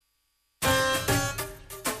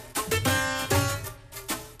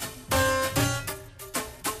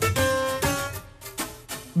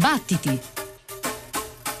Battiti!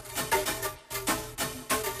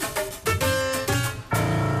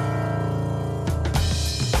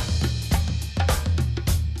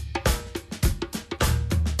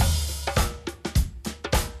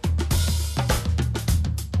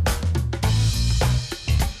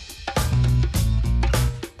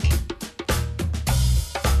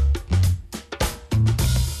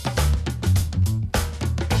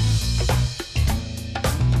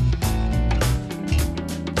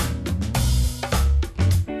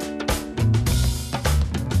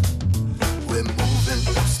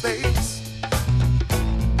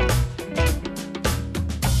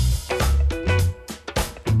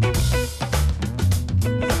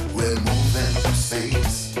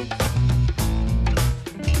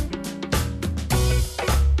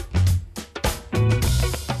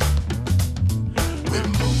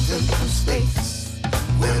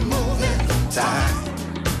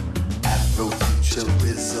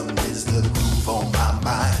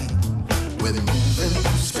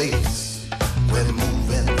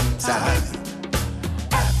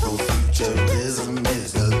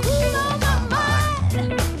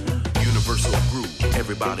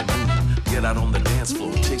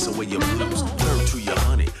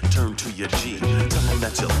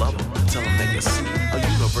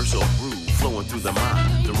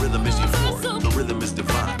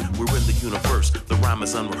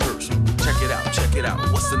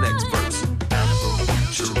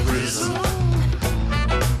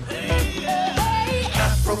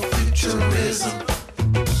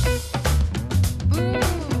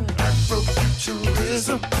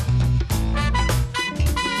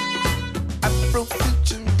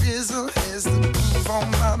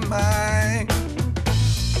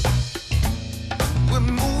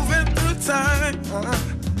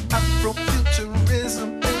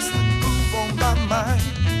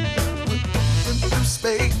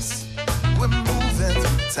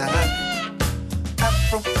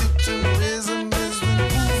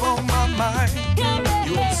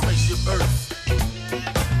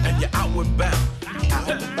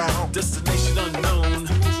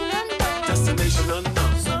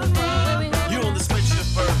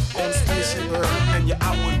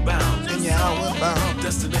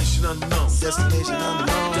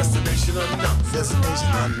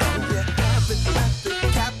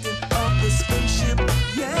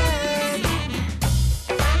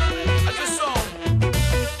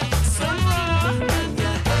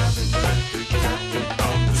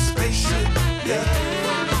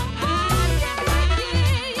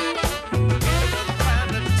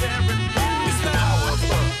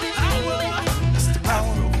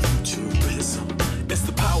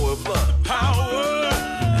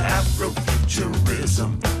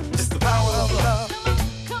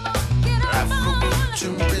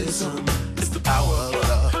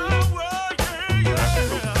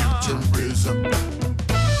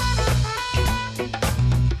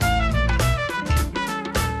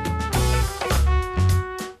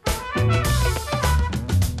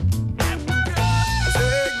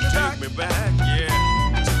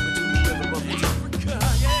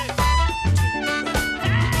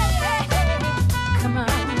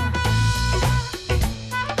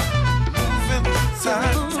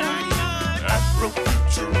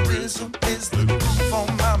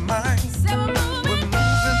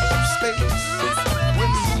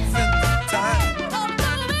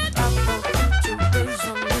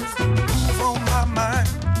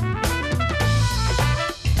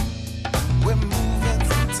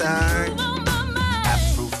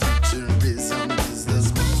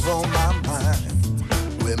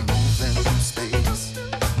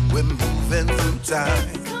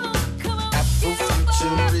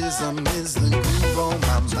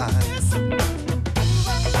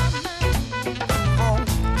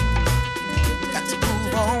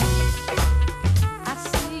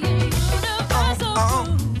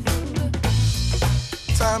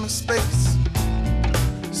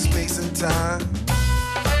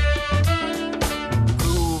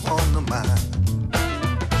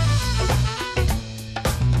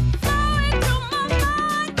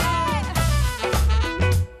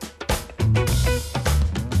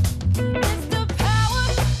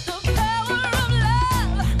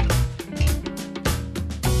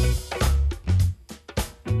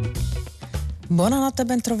 Buonanotte e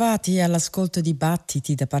bentrovati all'ascolto di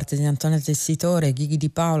Battiti da parte di Antonio Tessitore, Ghighi Di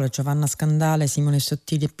Paolo, Giovanna Scandale, Simone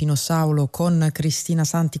Sottili e Pino Saulo, con Cristina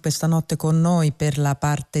Santi questa notte con noi per la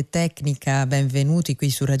parte tecnica. Benvenuti qui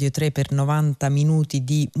su Radio 3 per 90 minuti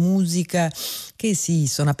di musica che si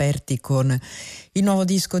sono aperti con il nuovo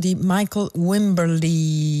disco di Michael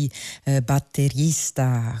Wimberly,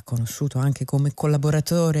 batterista conosciuto anche come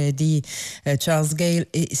collaboratore di Charles Gale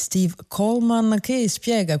e Steve Coleman, che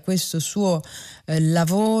spiega questo suo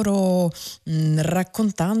lavoro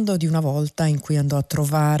raccontando di una volta in cui andò a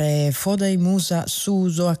trovare Fodej Musa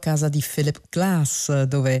Suso a casa di Philip Glass,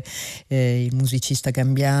 dove il musicista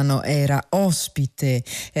gambiano era ospite.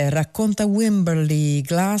 Racconta Wimberly,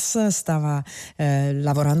 Glass stava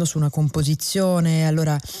lavorando su una composizione,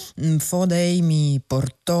 allora Fodej mi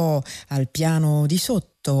portò al piano di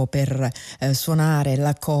sotto per suonare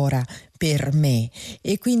la cora per me,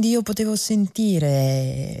 e quindi io potevo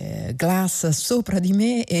sentire Glass sopra di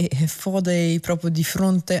me e Fodej proprio di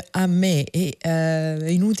fronte a me, e è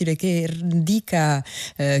inutile che dica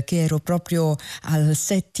che ero proprio al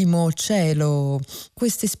settimo cielo.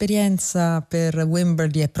 Questa esperienza per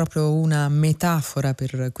Wimberly è proprio una metafora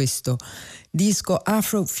per questo disco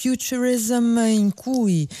Afrofuturism, in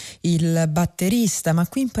cui il batterista, ma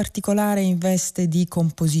qui in particolare in veste di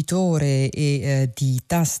compositore e di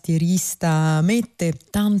tastierista, mette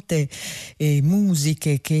tante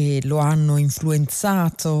musiche che lo hanno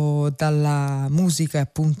influenzato, dalla musica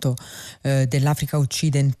appunto dell'Africa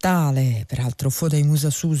occidentale. Peraltro Fodej Musa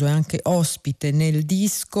Suso è anche ospite nel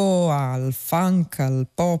disco, al funk, al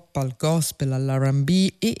pop, al gospel,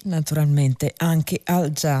 all'R&B e naturalmente anche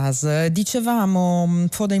al jazz. Dicevamo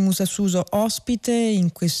Fodej Musa Suso ospite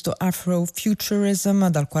in questo Afrofuturism,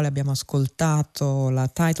 dal quale abbiamo ascoltato la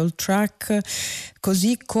title track,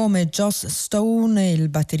 così come Joss Stone e il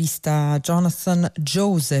batterista Jonathan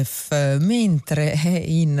Joseph, mentre è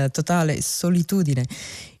in totale solitudine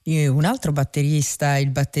un altro batterista, il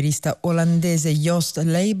batterista olandese Joost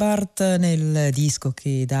Leibart, nel disco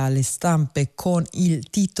che dà le stampe con il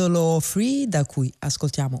titolo Free, da cui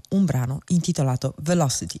ascoltiamo un brano intitolato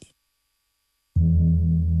Velocity.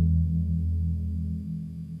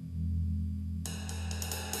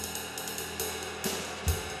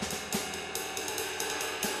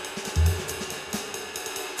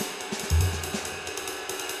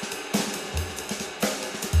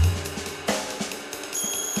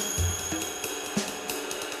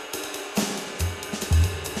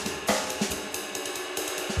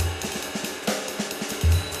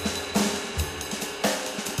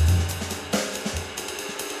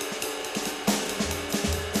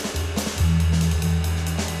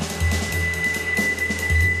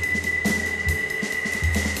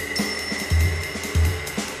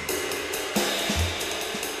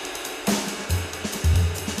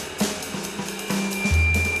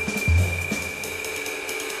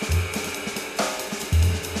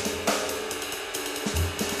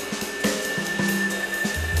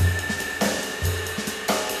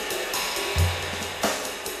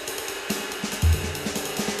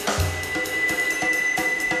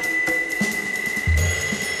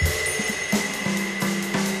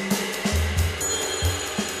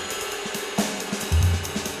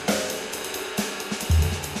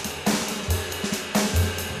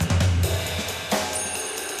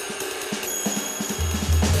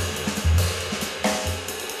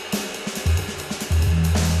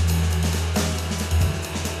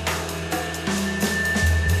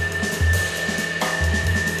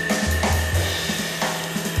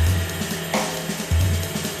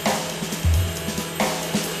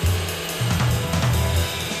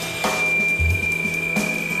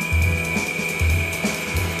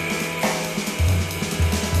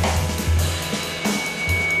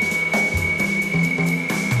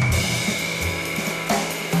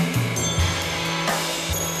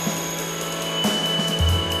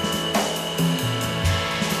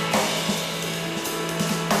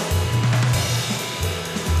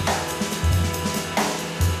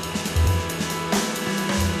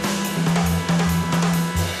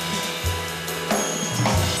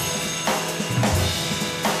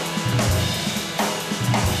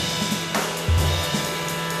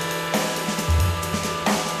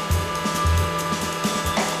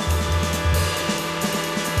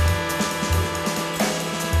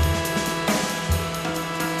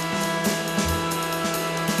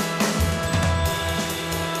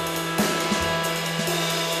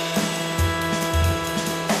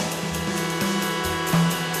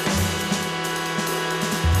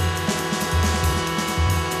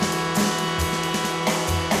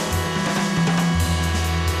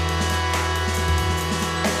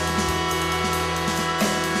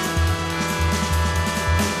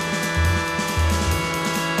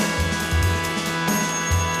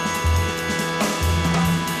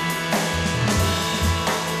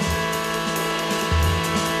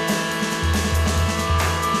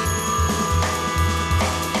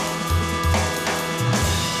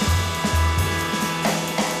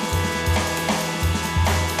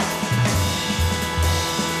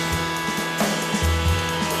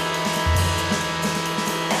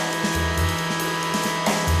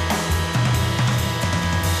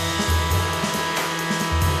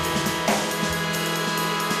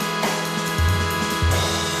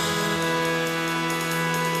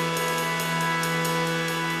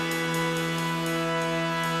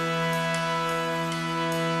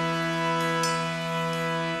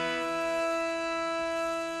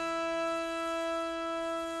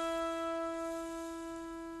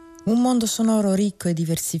 Un mondo sonoro ricco e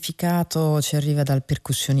diversificato ci arriva dal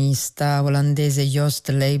percussionista olandese Joost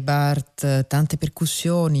Leijbart, tante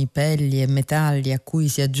percussioni, pelli e metalli a cui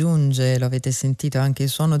si aggiunge, lo avete sentito, anche il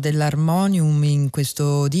suono dell'armonium in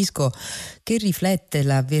questo disco che riflette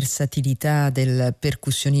la versatilità del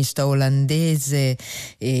percussionista olandese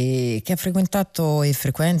che ha frequentato e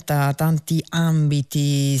frequenta tanti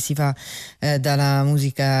ambiti, si va dalla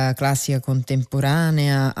musica classica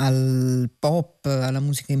contemporanea al pop, alla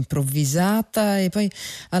musica improvvisata e poi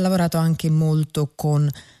ha lavorato anche molto con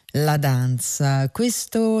la danza.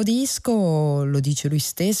 Questo disco, lo dice lui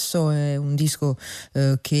stesso, è un disco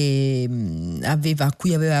a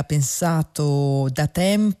cui aveva pensato da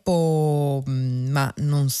tempo, ma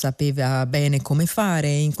non sapeva bene come fare.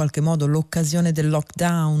 In qualche modo l'occasione del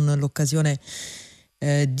lockdown, l'occasione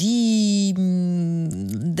di una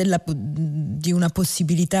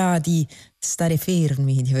possibilità di stare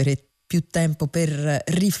fermi, di avere più tempo per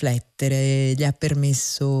riflettere, gli ha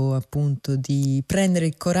permesso appunto di prendere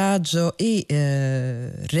il coraggio e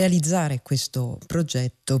realizzare questo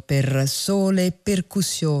progetto per sole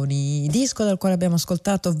percussioni, disco dal quale abbiamo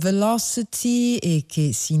ascoltato Velocity e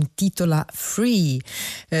che si intitola Free.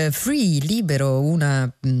 Free, libero,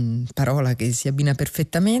 una parola che si abbina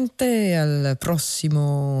perfettamente al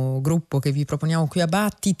prossimo gruppo che vi proponiamo qui a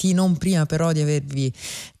Battiti, non prima però di avervi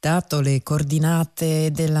dato le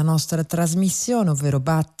coordinate della nostra trasmissione, ovvero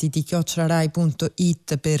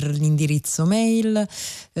battiti@rai.it per l'indirizzo mail,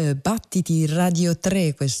 Battiti Radio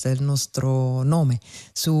 3, questo è il nostro nome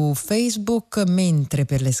su Facebook, mentre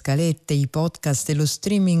per le scalette, i podcast e lo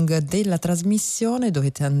streaming della trasmissione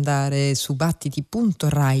dovete andare su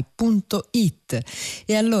battiti.rai.it.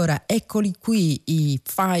 E allora eccoli qui i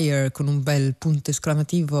Fire con un bel punto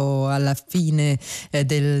esclamativo alla fine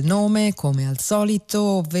del nome, come al solito,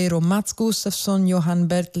 ovvero Mats Gustafsson, Johan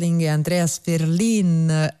Bertling e Andreas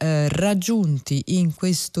Ferlin, raggiunti in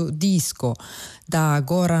questo disco da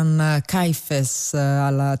Goran Kaifes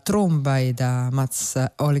alla tromba e da Mats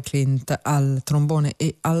Oleklint al trombone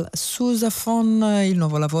e al sousaphone. Il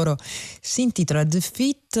nuovo lavoro si intitola The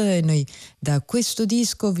Fit e noi da questo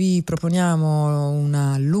disco vi proponiamo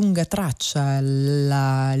una lunga traccia,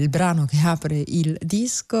 il brano che apre il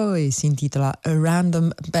disco e si intitola A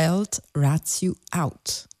Random Belt Rats You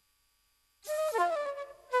Out.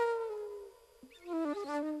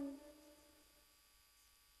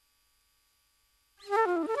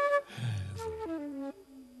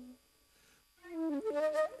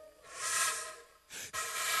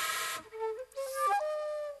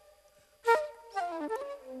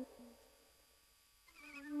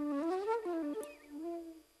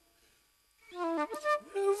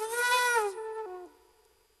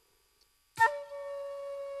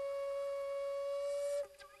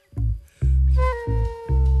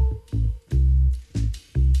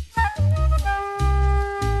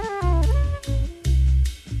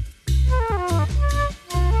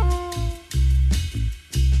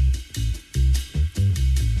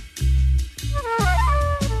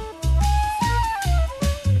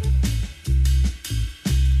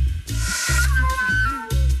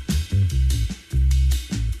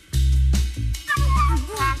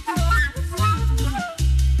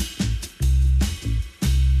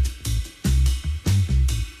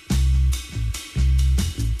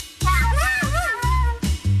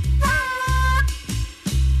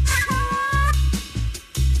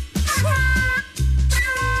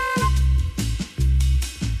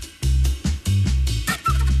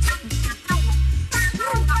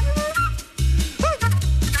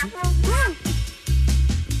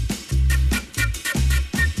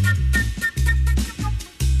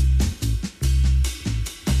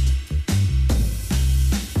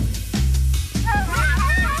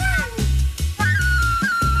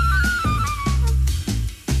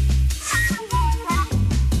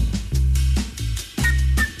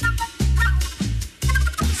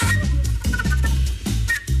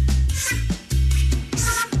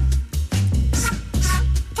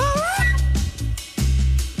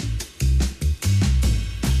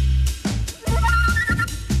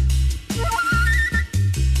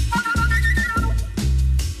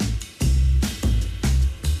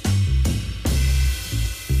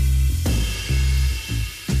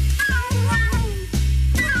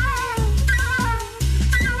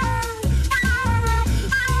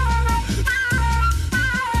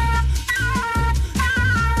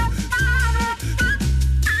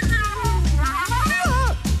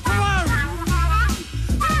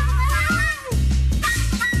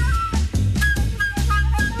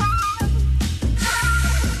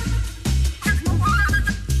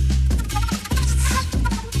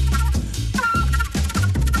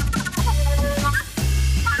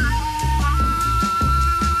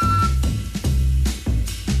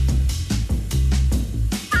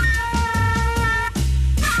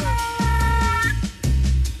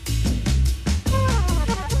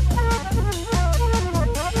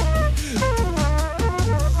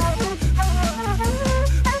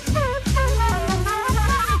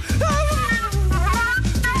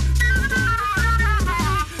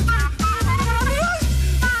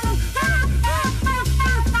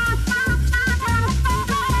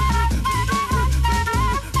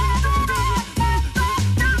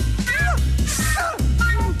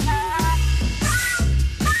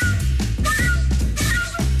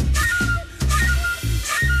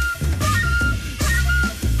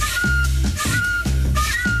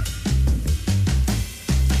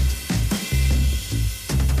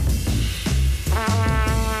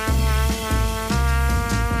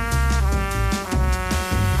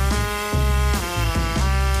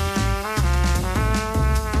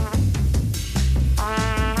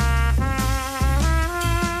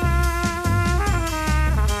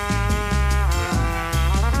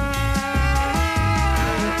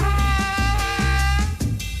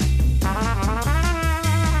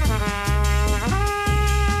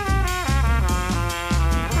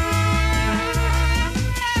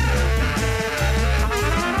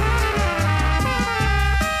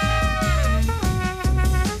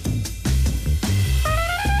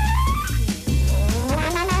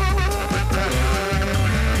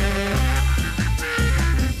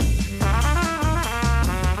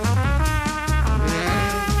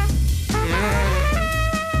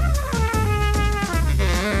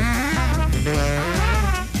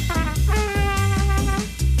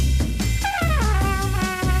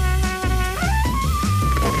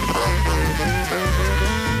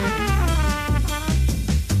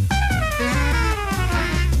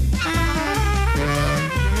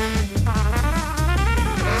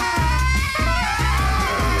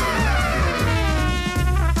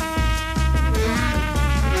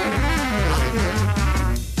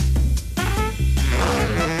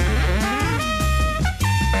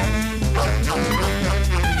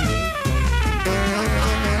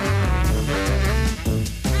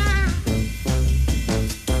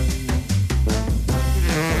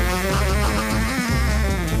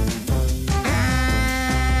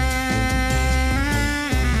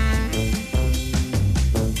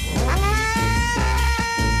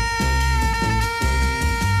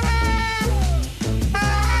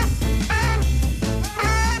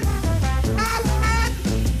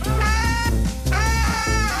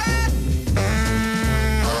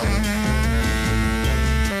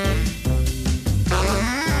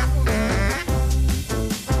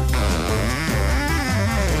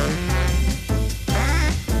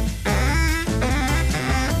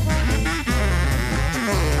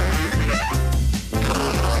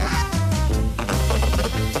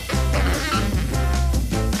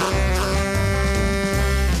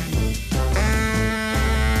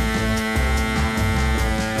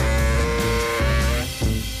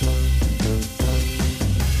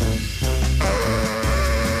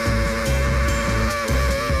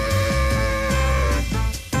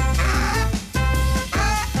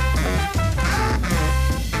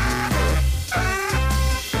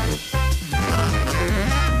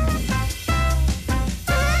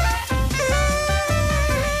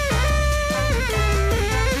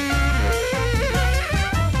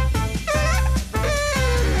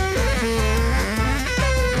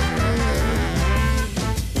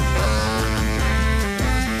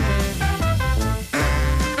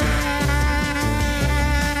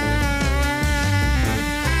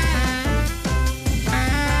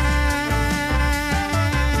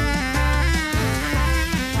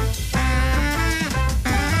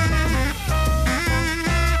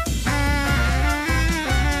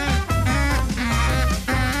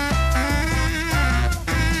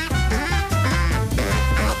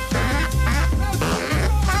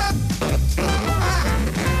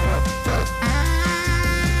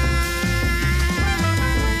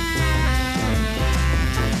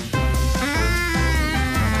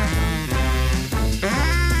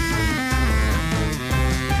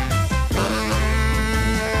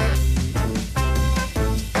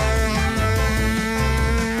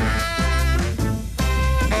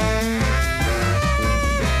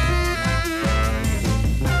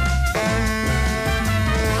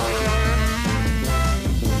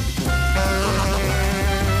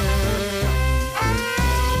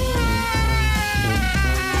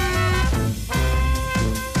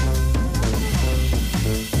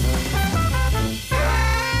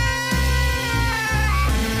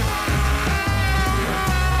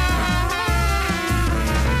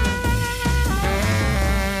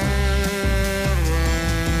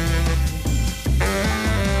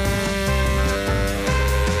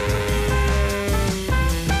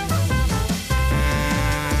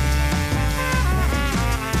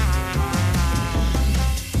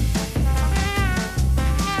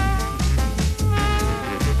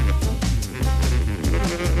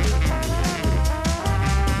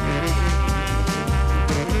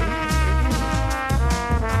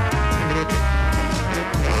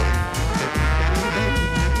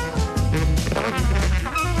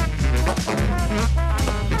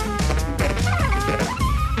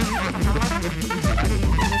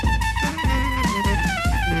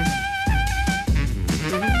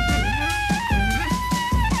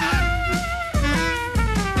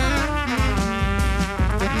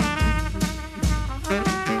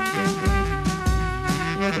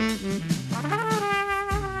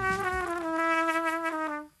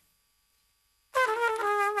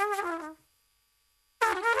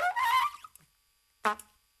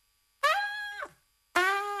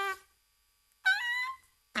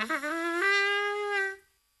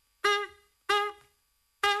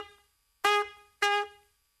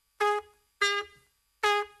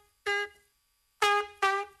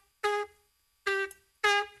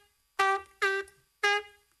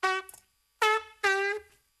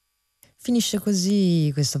 Finisce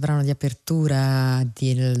così questo brano di apertura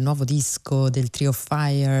del nuovo disco del trio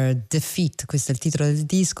Fire, Defeat. Questo è il titolo del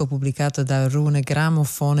disco pubblicato da Rune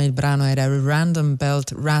Gramophone. Il brano era Random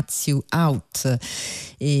Belt Rats You Out.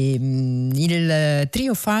 Il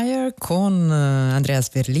trio Fire con Andreas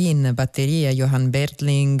Berlin, batteria, Johan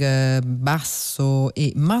Bertling, basso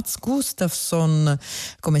e Mats Gustafsson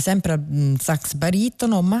come sempre al sax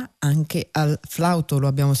baritono, ma anche al flauto. Lo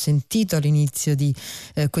abbiamo sentito all'inizio di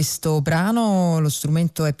questo brano. Lo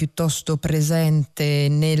strumento è piuttosto presente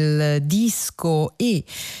nel disco e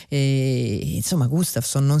insomma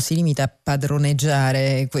Gustafsson non si limita a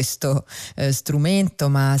padroneggiare questo strumento,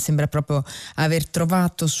 ma sembra proprio aver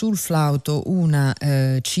trovato sul flauto una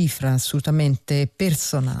cifra assolutamente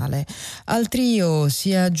personale. Al trio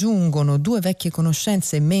si aggiungono due vecchie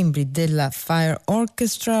conoscenze, membri della Fire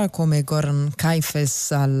Orchestra come Goran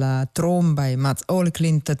Kaifes alla tromba e Mats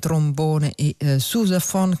Olklint trombone e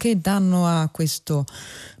sousaphone, che danno a questo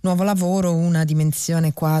nuovo lavoro una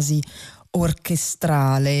dimensione quasi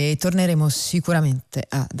orchestrale. Torneremo sicuramente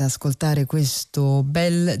ad ascoltare questo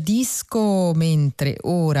bel disco, mentre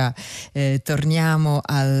ora torniamo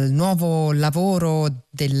al nuovo lavoro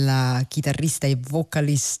della chitarrista e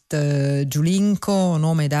vocalist Giulinco,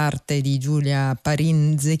 nome d'arte di Giulia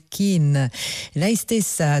Parin-Zecchin. Lei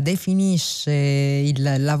stessa definisce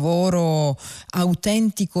il lavoro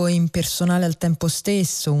autentico e impersonale al tempo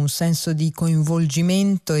stesso, un senso di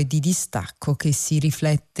coinvolgimento e di distacco che si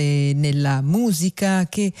riflette nella musica,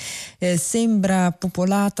 che sembra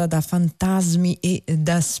popolata da fantasmi e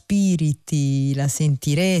da spiriti. La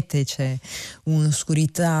sentirete, c'è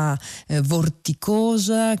un'oscurità vorticosa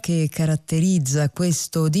che caratterizza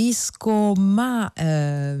questo disco, ma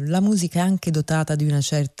la musica è anche dotata di una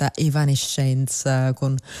certa evanescenza,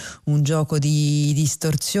 con un gioco di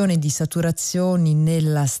distorsione e di saturazioni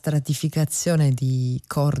nella stratificazione di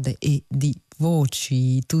corde e di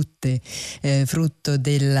voci, tutte frutto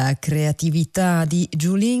della creatività di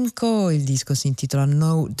Giulinco. Il disco si intitola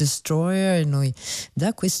No Destroyer e noi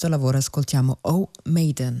da questo lavoro ascoltiamo Oh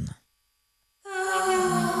Maiden.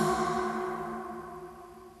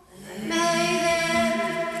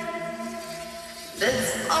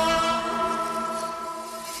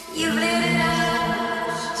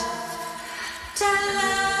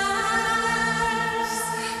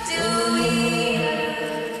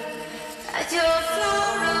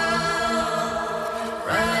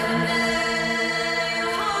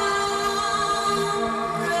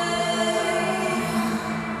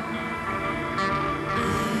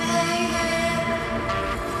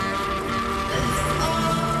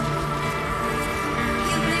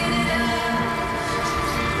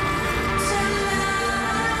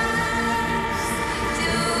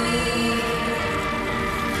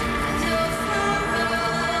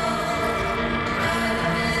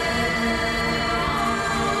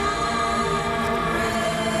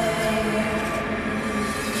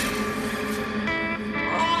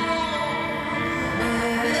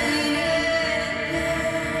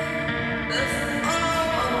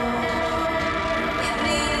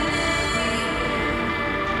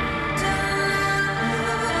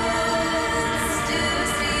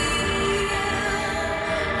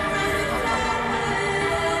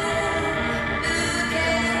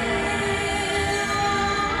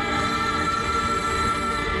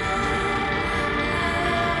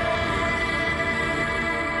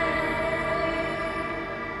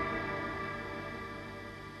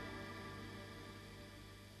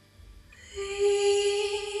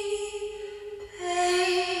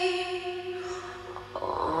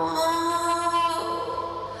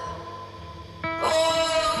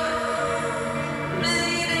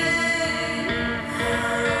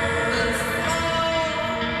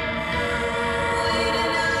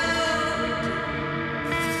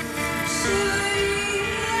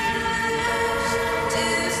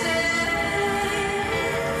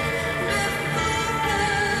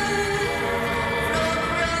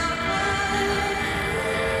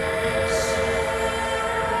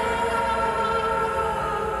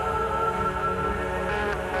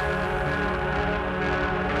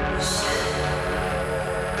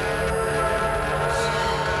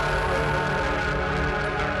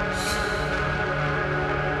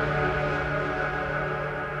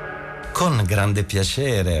 Con grande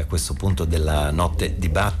piacere a questo punto della notte di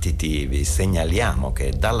Battiti vi segnaliamo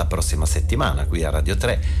che dalla prossima settimana qui a Radio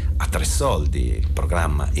 3 a Tre Soldi, il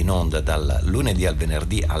programma in onda dal lunedì al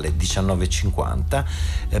venerdì alle 19:50,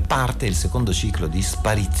 parte il secondo ciclo di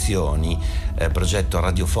Sparizioni, progetto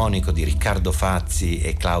radiofonico di Riccardo Fazzi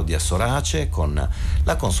e Claudia Sorace con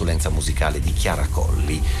la consulenza musicale di Chiara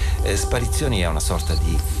Colli. Sparizioni è una sorta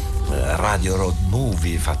di radio road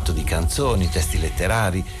movie fatto di canzoni, testi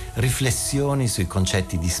letterari, riflessioni sui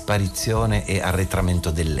concetti di sparizione e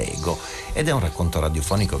arretramento dell'ego, ed è un racconto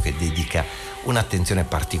radiofonico che dedica un'attenzione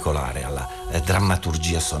particolare alla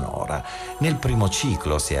drammaturgia sonora. Nel primo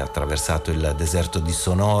ciclo si è attraversato il deserto di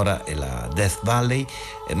Sonora e la Death Valley,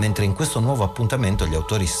 mentre in questo nuovo appuntamento gli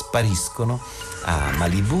autori spariscono a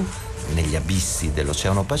Malibu, negli abissi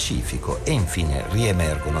dell'Oceano Pacifico, e infine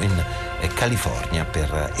riemergono in California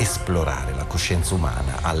per esplorare la coscienza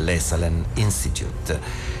umana all'Esalen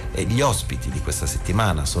Institute. E gli ospiti di questa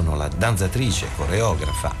settimana sono la danzatrice e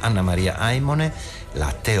coreografa Anna Maria Aimone,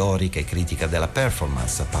 la teorica e critica della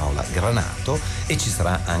performance Paola Granato, e ci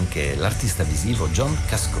sarà anche l'artista visivo John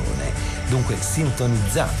Cascone. Dunque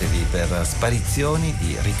sintonizzatevi per Sparizioni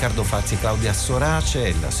di Riccardo Fazzi e Claudia Sorace,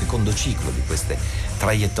 il secondo ciclo di queste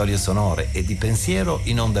traiettorie sonore e di pensiero,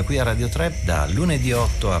 in onda qui a Radio 3 da lunedì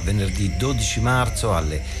 8 a venerdì 12 marzo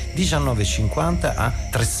alle 19.50 a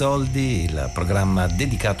Tre Soldi, il programma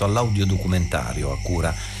dedicato all'audiodocumentario a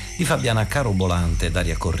cura di Fabiana Carobolante,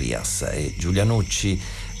 Daria Corrias e Giulia Nucci.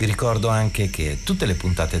 Vi ricordo anche che tutte le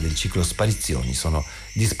puntate del ciclo Sparizioni sono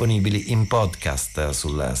disponibili in podcast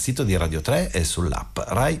sul sito di Radio 3 e sull'app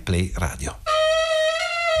Rai Play Radio.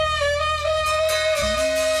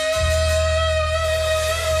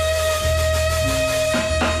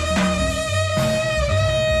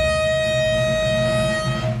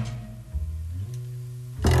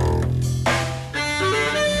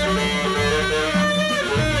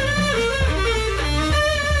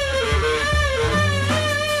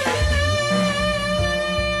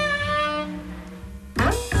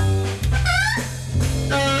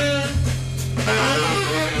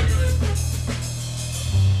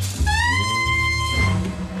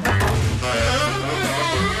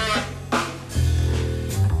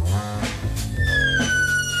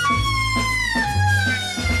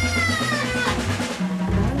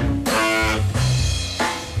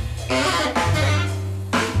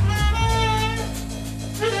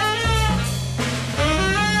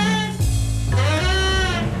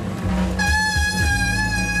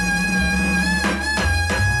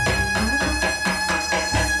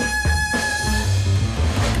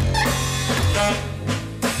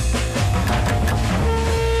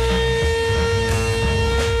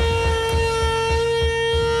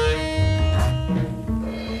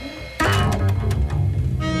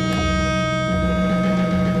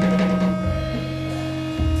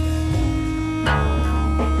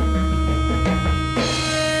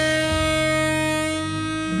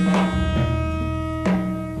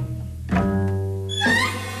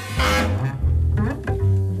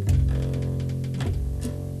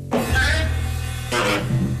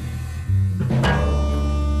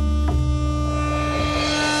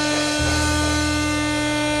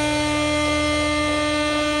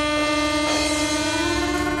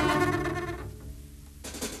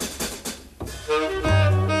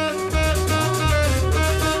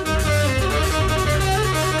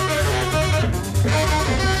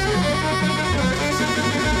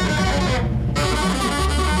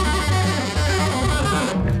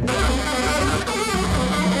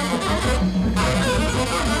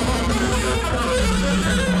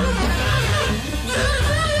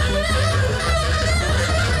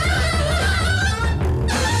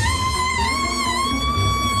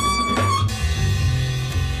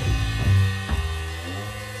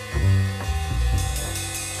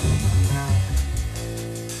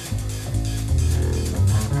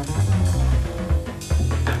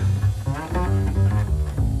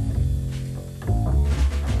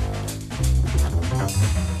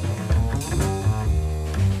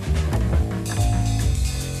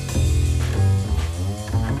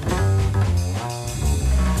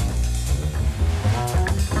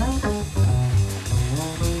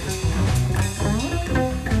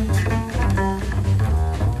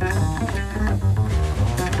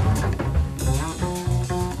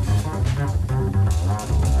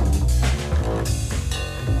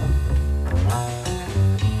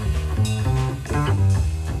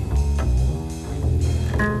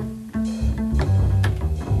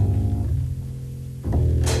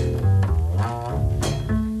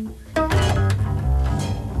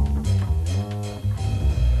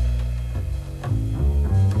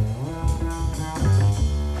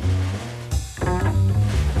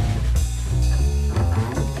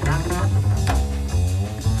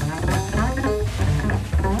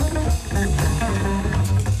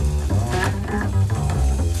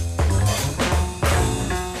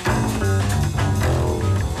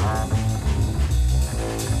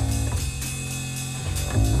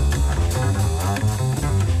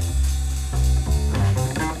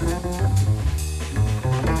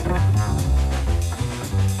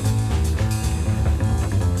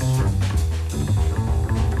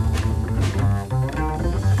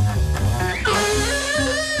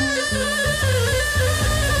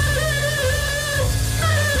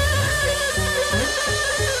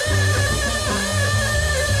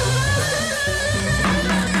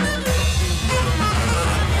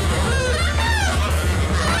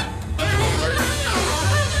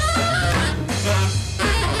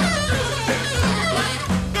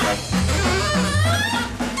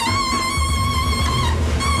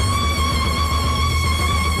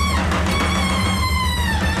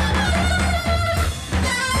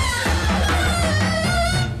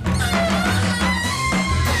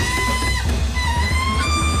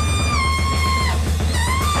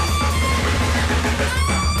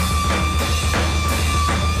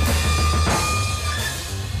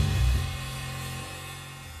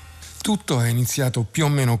 tutto è iniziato più o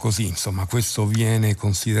meno così, insomma, questo viene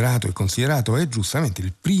considerato è giustamente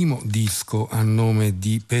il primo disco a nome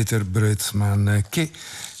di Peter Brötzmann, che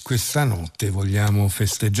questa notte vogliamo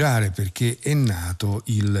festeggiare perché è nato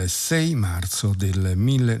il 6 marzo del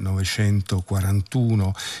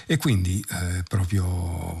 1941 e quindi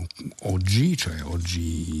proprio oggi, cioè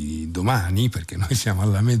oggi domani, perché noi siamo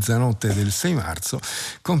alla mezzanotte del 6 marzo,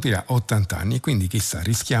 compirà 80 anni e quindi chissà,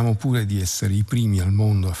 rischiamo pure di essere i primi al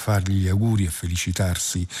mondo a fargli gli auguri e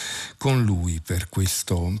felicitarsi con lui per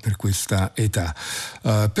questa età.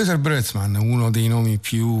 Peter Brötzmann, uno dei nomi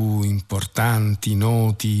più importanti,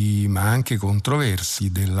 noti, ma anche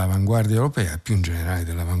controversi dell'avanguardia europea e più in generale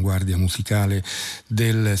dell'avanguardia musicale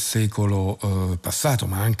del secolo passato,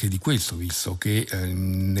 ma anche di questo, visto che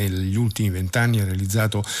negli ultimi 20 anni ha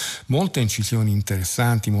realizzato molte incisioni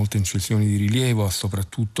interessanti, molte incisioni di rilievo, ha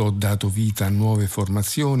soprattutto dato vita a nuove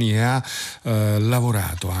formazioni e ha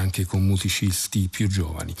lavorato anche con musicisti più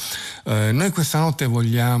giovani. Noi questa notte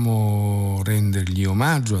vogliamo rendergli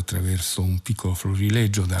omaggio attraverso un piccolo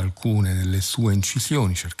florileggio da alcune delle sue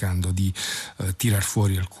incisioni, cercando di tirar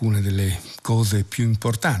fuori alcune delle cose più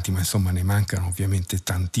importanti, ma insomma ne mancano ovviamente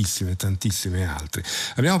tantissime altre.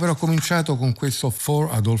 Abbiamo però cominciato con questo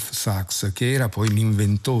For Adolph Sax, che era poi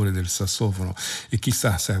l'inventore del sassofono e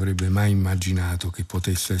chissà se avrebbe mai immaginato che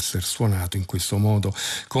potesse essere suonato in questo modo.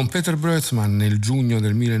 Con Peter Brötzmann nel giugno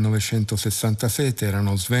del 1967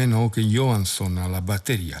 erano Sven Åke Johansson alla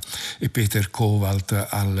batteria e Peter Kowalt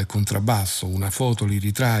al contrabbasso. Una foto li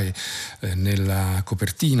ritrae nella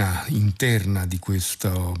copertina interna di questa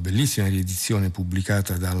bellissima riedizione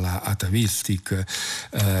pubblicata dalla Atavistic,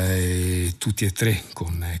 tutti e tre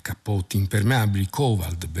con cappotti impermeabili,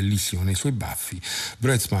 Kowalt bellissimo nei suoi baffi,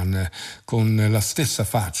 Brötzmann con la stessa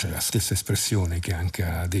faccia, la stessa espressione che anche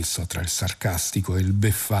adesso tra il sarcastico e il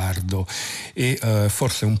beffardo e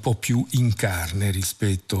forse un po' più in carne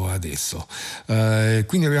rispetto adesso.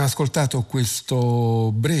 Quindi abbiamo ascoltato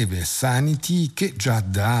questo breve Sanity che già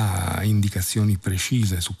dà indicazioni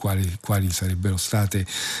precise su quali sarebbero state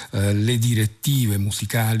le direttive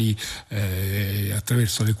musicali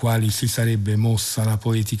attraverso le quali si sarebbe mossa la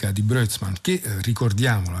poetica di Brötzmann, che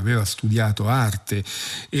ricordiamolo aveva studiato arte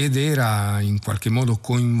ed era in qualche modo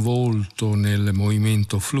coinvolto nel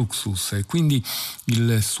movimento Fluxus e quindi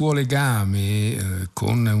il suo legame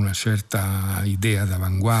con una certa idea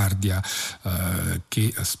d'avanguardia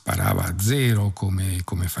che sparava a zero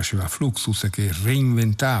come faceva Fluxus e che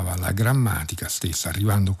reinventava la grammatica stessa,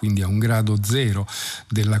 arrivando quindi a un grado zero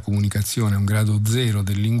della comunicazione, a un grado zero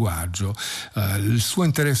del linguaggio. Il suo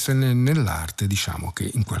interesse nell'arte, diciamo che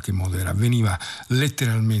in qualche modo veniva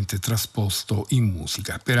letteralmente trasposto in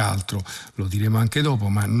musica. Peraltro, lo diremo anche dopo,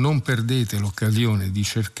 ma non perdete l'occasione di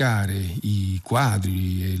cercare i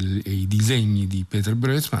quadri e i disegni di Peter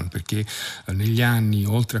Brötzmann, perché negli anni,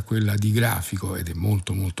 oltre a quella di grafico, ed è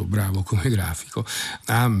molto molto bravo come grafico,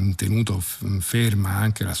 ha tenuto ferma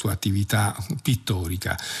anche la sua attività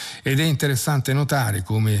pittorica ed è interessante notare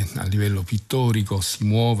come a livello pittorico si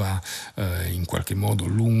muova in qualche modo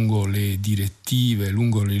lungo le direttive,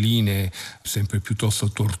 lungo le linee sempre piuttosto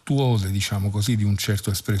tortuose, diciamo così, di un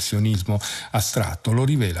certo espressionismo astratto. Lo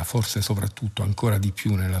rivela forse soprattutto ancora di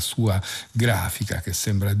più nella sua grafica, che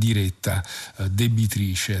sembra diretta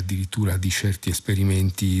debitrice addirittura di certi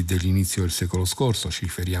esperimenti dell'inizio del secolo scorso. Ci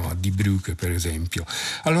riferiamo a Die Brücke per esempio.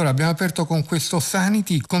 Allora abbiamo aperto con questo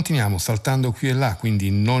Sanity, continuiamo saltando qui e là, quindi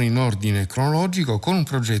non in ordine cronologico, con un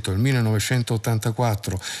progetto del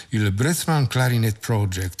 1984, il Brötzmann Clarinet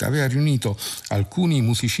Project. Aveva riunito alcuni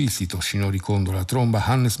musicisti, Toshinori Kondo alla tromba,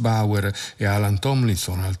 Hannes Bauer e Alan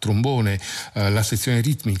Tomlinson al trombone. La sezione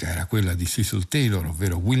ritmica era quella di Cecil Taylor,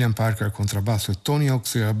 ovvero William Parker al contrabbasso e Tony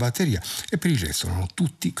Oxley alla batteria, e per il resto erano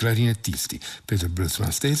tutti clarinettisti. Peter Brötzmann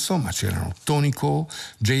stesso, ma c'erano Tony Coe,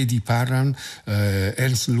 J.D. Parran,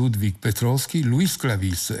 Ernst Ludwig Petrowski, Luis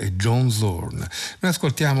Clavis e John Zorn. Noi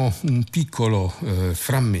ascoltiamo un piccolo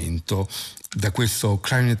frammento da questo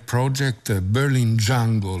Clarinet Project, Berlin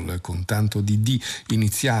Jungle, con tanto di D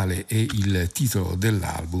iniziale, e il titolo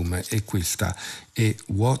dell'album, e questa è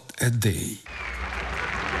What a Day.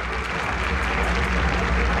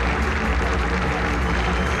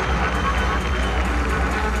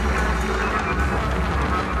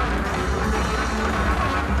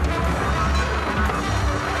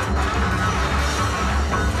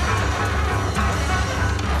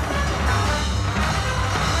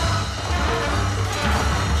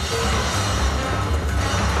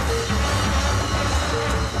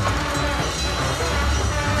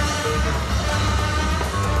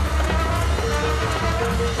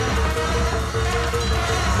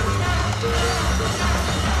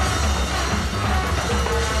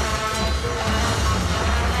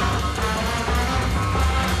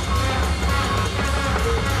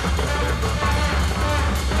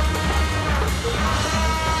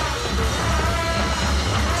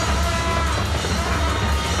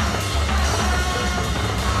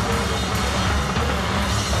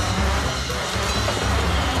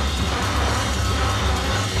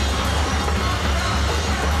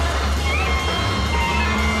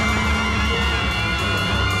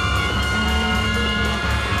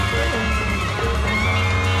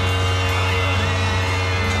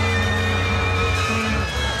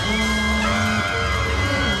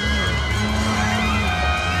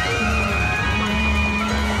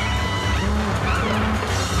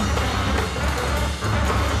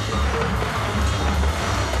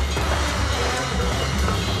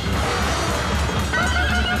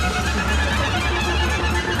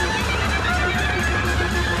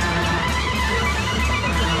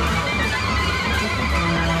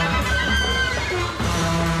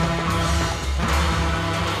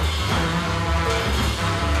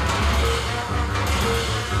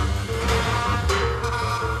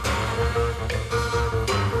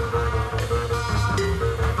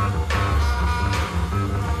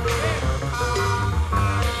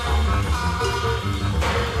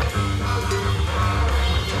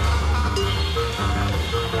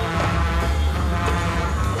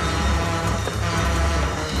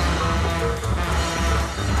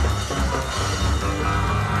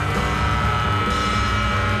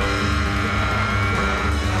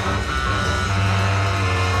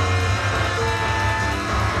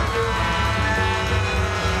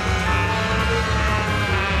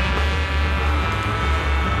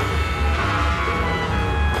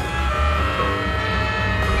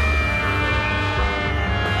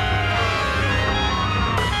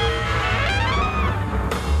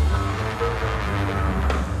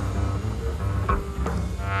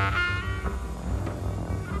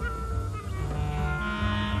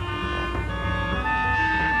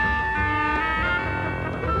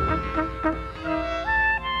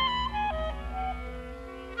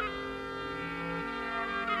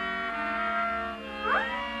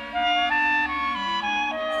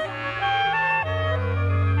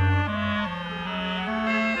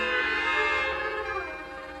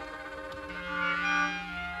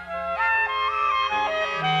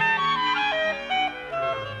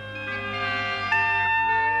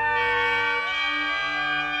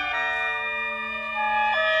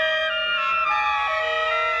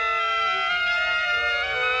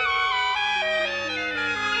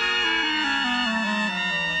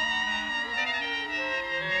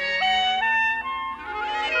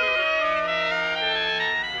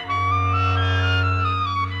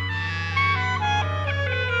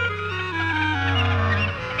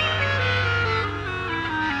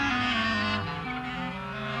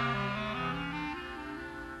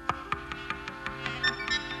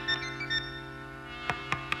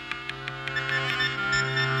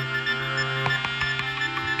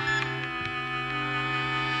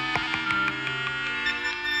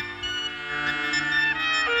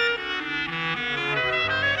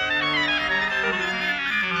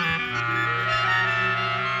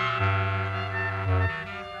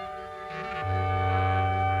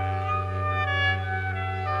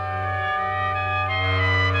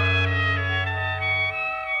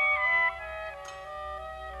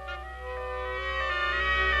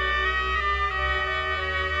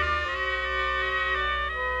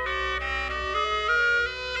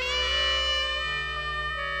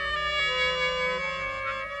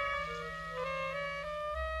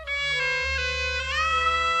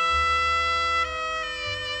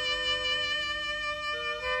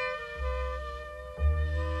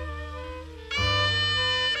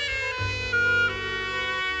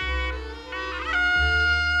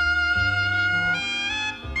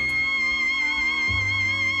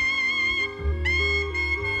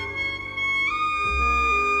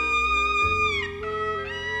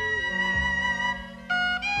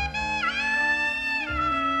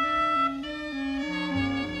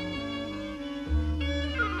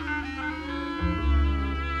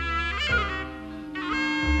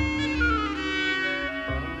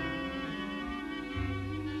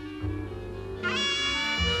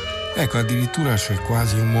 Ecco, addirittura c'è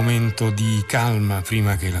quasi un momento di calma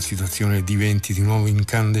prima che la situazione diventi di nuovo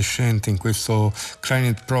incandescente in questo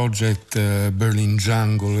Clarinet Project Berlin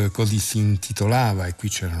Jungle, così si intitolava, e qui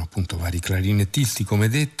c'erano appunto vari clarinettisti, come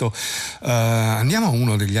detto. Andiamo a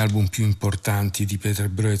uno degli album più importanti di Peter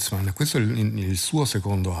Brötzmann. Questo è il suo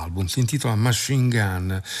secondo album, si intitola Machine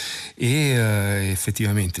Gun, e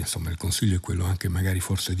effettivamente, insomma, il consiglio è quello anche magari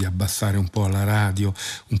forse di abbassare un po' la radio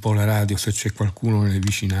se c'è qualcuno nelle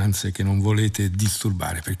vicinanze che non volete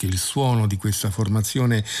disturbare, perché il suono di questa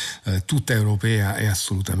formazione tutta europea è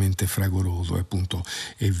assolutamente fragoroso, appunto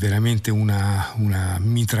è veramente una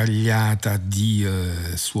mitragliata di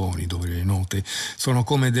suoni, dove le note sono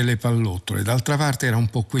come delle pallottole. D'altra parte era un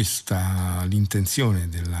po' questa l'intenzione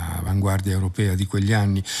dell'avanguardia europea di quegli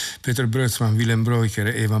anni. Peter Brötzmann, Willem Breuker,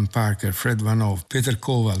 Evan Parker, Fred Van Hoff, Peter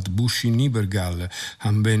Kowald, Buschi Niebergall,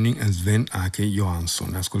 Han Benning e Sven Ake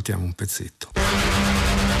Johansson. Ascoltiamo un pezzetto.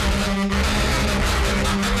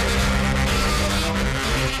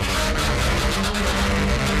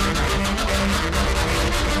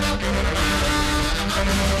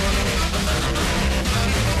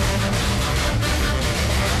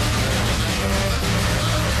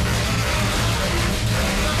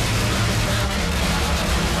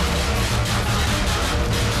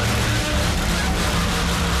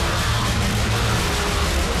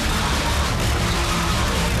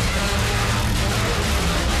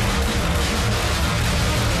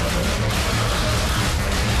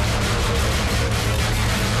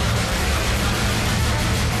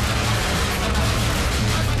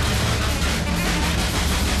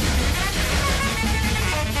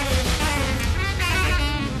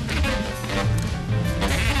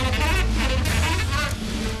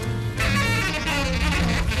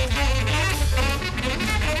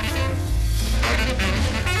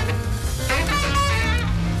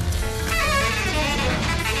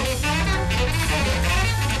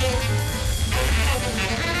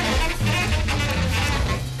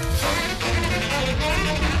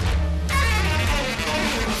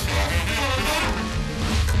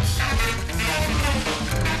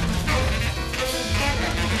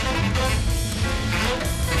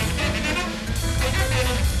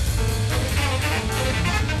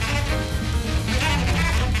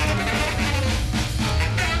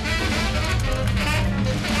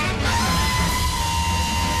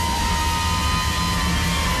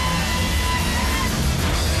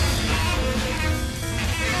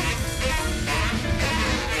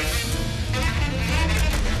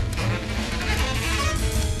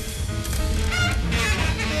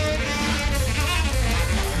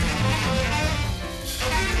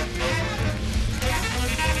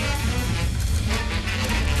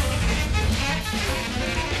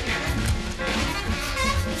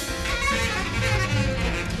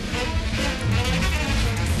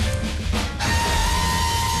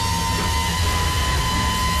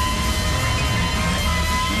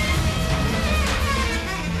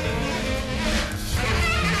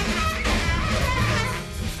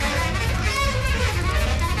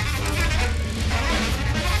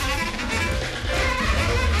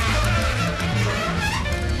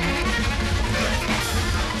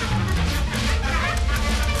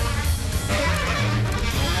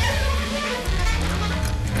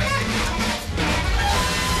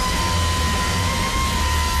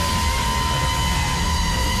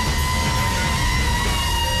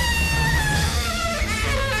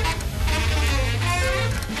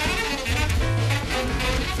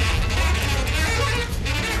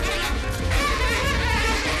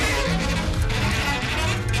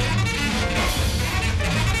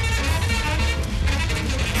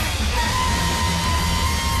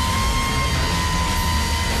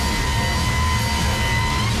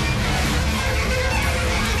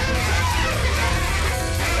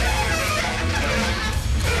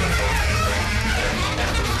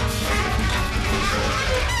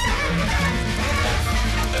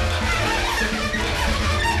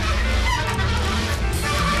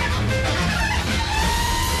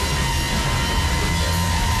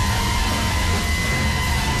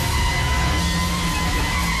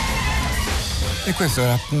 E questo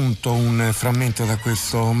era appunto un frammento da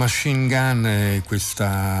questo Machine Gun,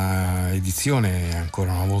 questa edizione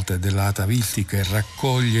ancora una volta è della Atavisti, che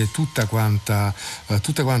raccoglie tutte quante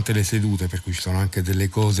le sedute, per cui ci sono anche delle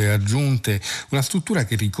cose aggiunte, una struttura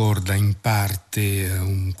che ricorda in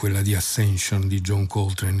parte quella di Ascension di John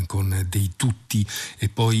Coltrane, con dei tutti e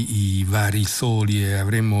poi i vari soli, e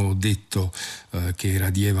avremmo detto che era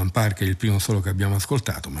di Evan Parker il primo solo che abbiamo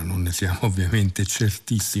ascoltato, ma non ne siamo ovviamente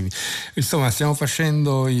certissimi. Insomma, stiamo stiamo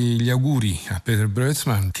facendo gli auguri a Peter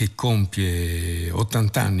Brötzmann, che compie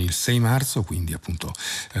 80 anni il 6 marzo, quindi appunto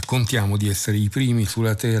contiamo di essere i primi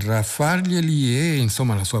sulla terra a farglieli, e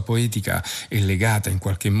insomma la sua poetica è legata in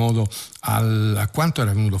qualche modo a quanto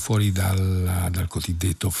era venuto fuori dal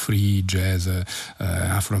cosiddetto free jazz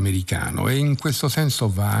afroamericano, e in questo senso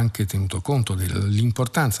va anche tenuto conto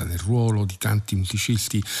dell'importanza del ruolo di tanti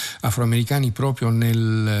musicisti afroamericani proprio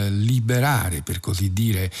nel liberare, per così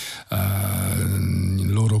dire, i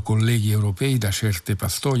loro colleghi europei da certe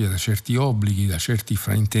pastoie, da certi obblighi, da certi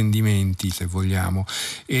fraintendimenti, se vogliamo,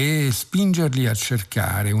 e spingerli a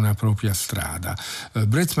cercare una propria strada.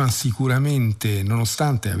 Brötzmann sicuramente,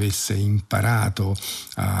 nonostante avesse imparato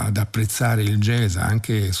ad apprezzare il jazz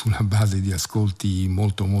anche sulla base di ascolti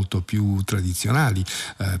molto molto più tradizionali,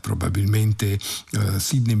 probabilmente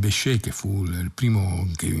Sidney Bechet, che fu il primo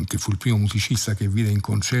musicista che vide in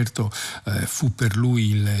concerto, fu per lui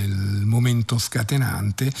il momento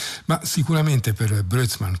scatenante, ma sicuramente per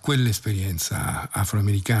Brötzmann quell'esperienza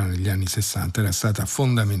afroamericana negli anni 60 era stata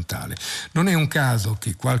fondamentale. Non è un caso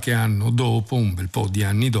che qualche anno dopo, un bel po' di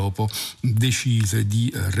anni dopo, decise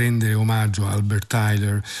di rendere omaggio a Albert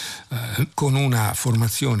Tyler con una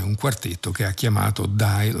formazione, un quartetto che ha chiamato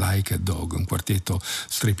Die Like a Dog, un quartetto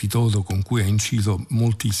strepitoso con cui ha inciso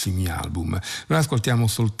moltissimi album. Noi ascoltiamo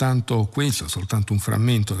soltanto questo, soltanto un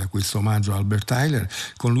frammento da questo omaggio a Albert Tyler.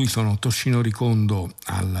 Con lui sono Toshino Ricondo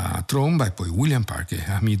alla tromba e poi William Park e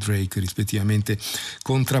Amy Drake, rispettivamente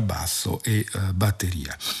contrabbasso e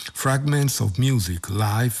batteria. Fragments of Music,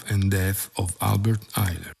 Life and Death of Albert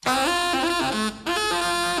Tyler.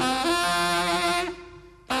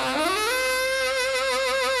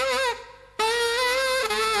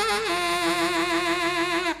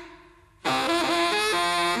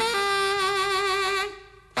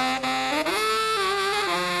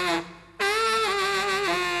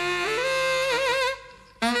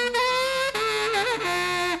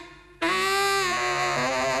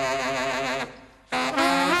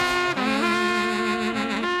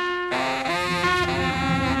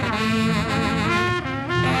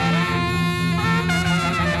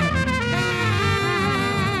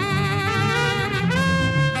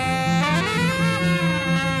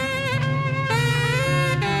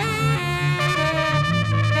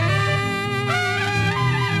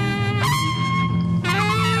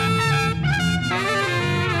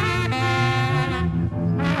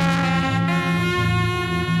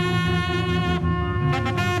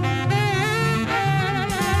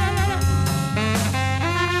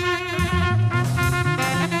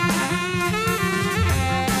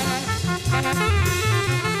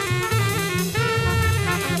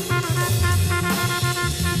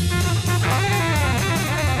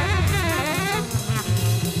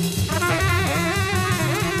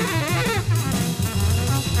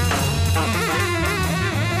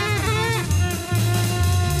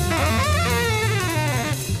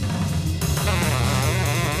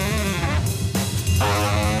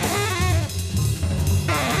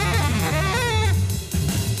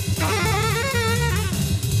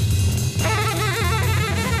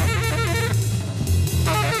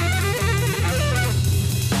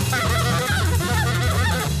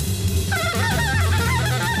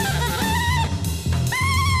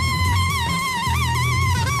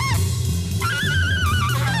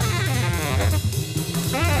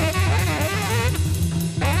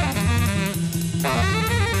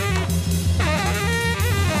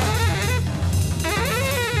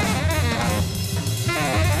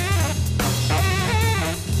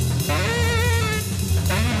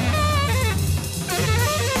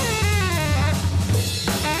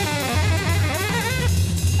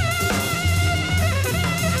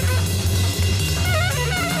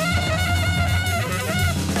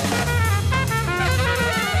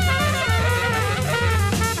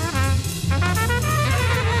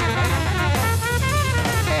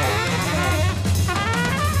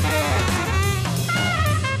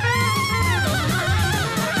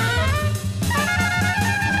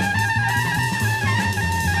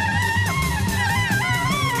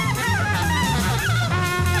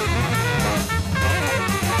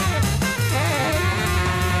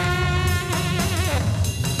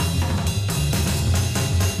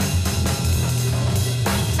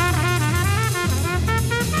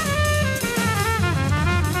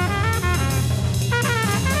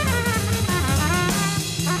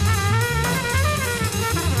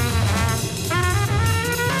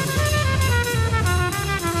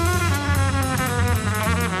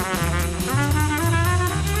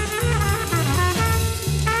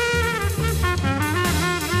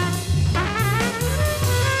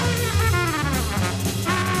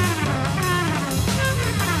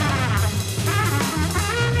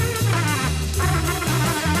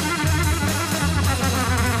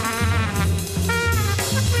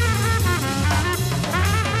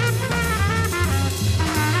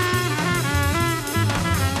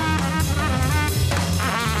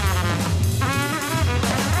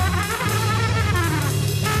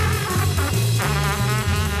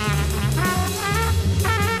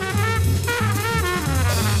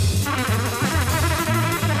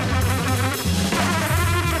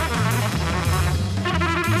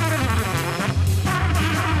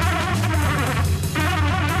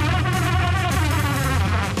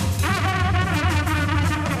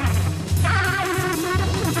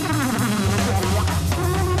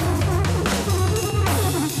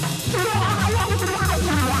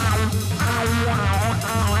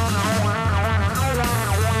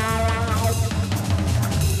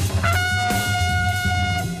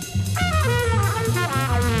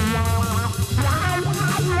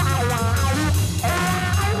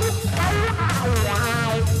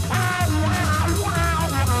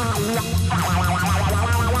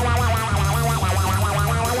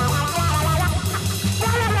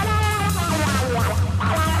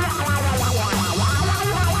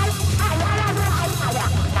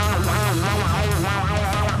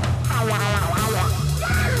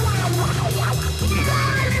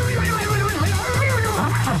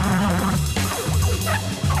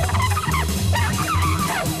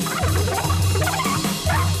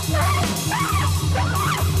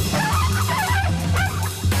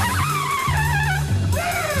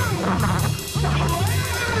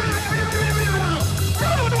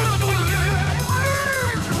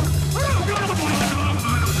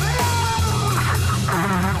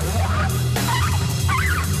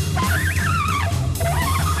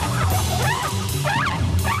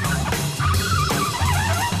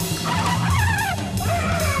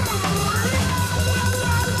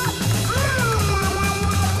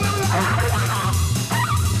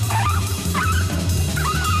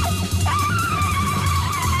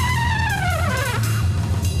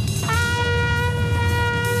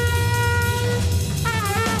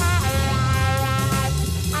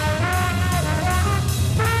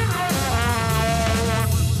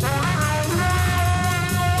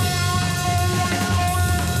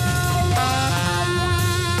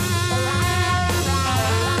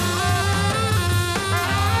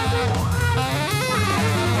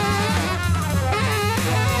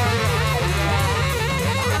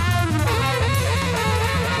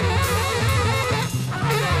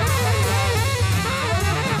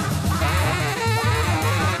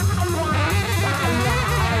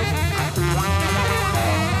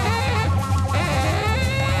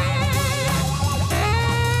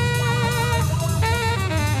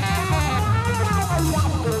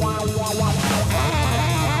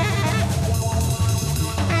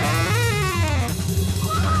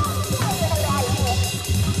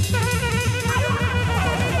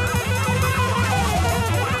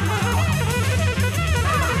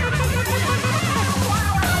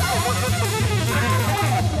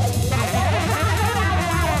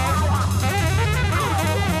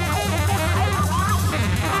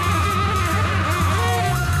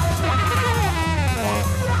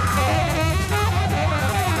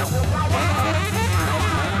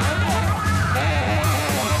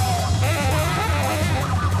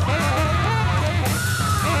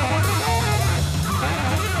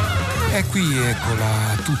 E qui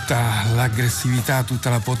eccola tutta l'aggressività,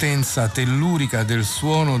 tutta la potenza tellurica del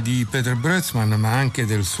suono di Peter Brötzmann, ma anche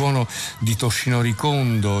del suono di Toshinori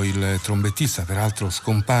Kondo, il trombettista, peraltro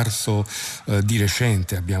scomparso di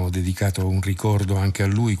recente. Abbiamo dedicato un ricordo anche a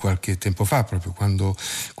lui qualche tempo fa, proprio quando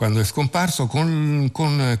è scomparso, con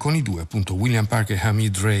i due, appunto, William Parker e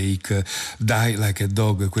Hamid Drake, Die Like a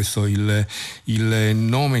Dog, questo è il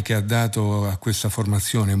nome che ha dato a questa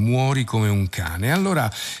formazione, Muori come un cane. Allora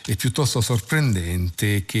è piuttosto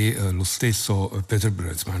sorprendente che lo stesso Peter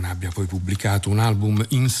Brötzmann abbia poi pubblicato un album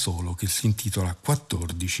in solo che si intitola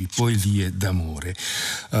 14 poesie d'amore.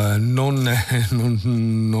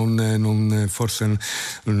 Forse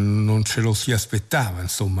non ce lo si aspettava,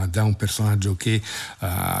 insomma, da un personaggio che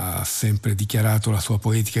ha sempre dichiarato la sua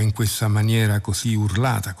poetica in questa maniera così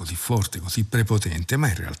urlata, così forte, così prepotente, ma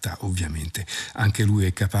in realtà ovviamente anche lui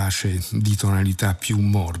è capace di tonalità più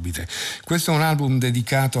morbide. Questo è un album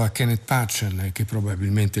dedicato a Kenneth Patchen, che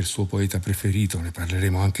probabilmente è il suo poeta preferito, ne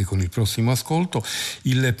parleremo anche con il prossimo ascolto.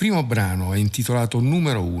 Il primo brano è intitolato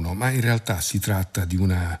Numero 1, ma in realtà si tratta di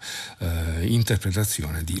una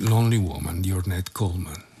interpretazione di Lonely Woman di Ornette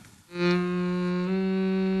Coleman.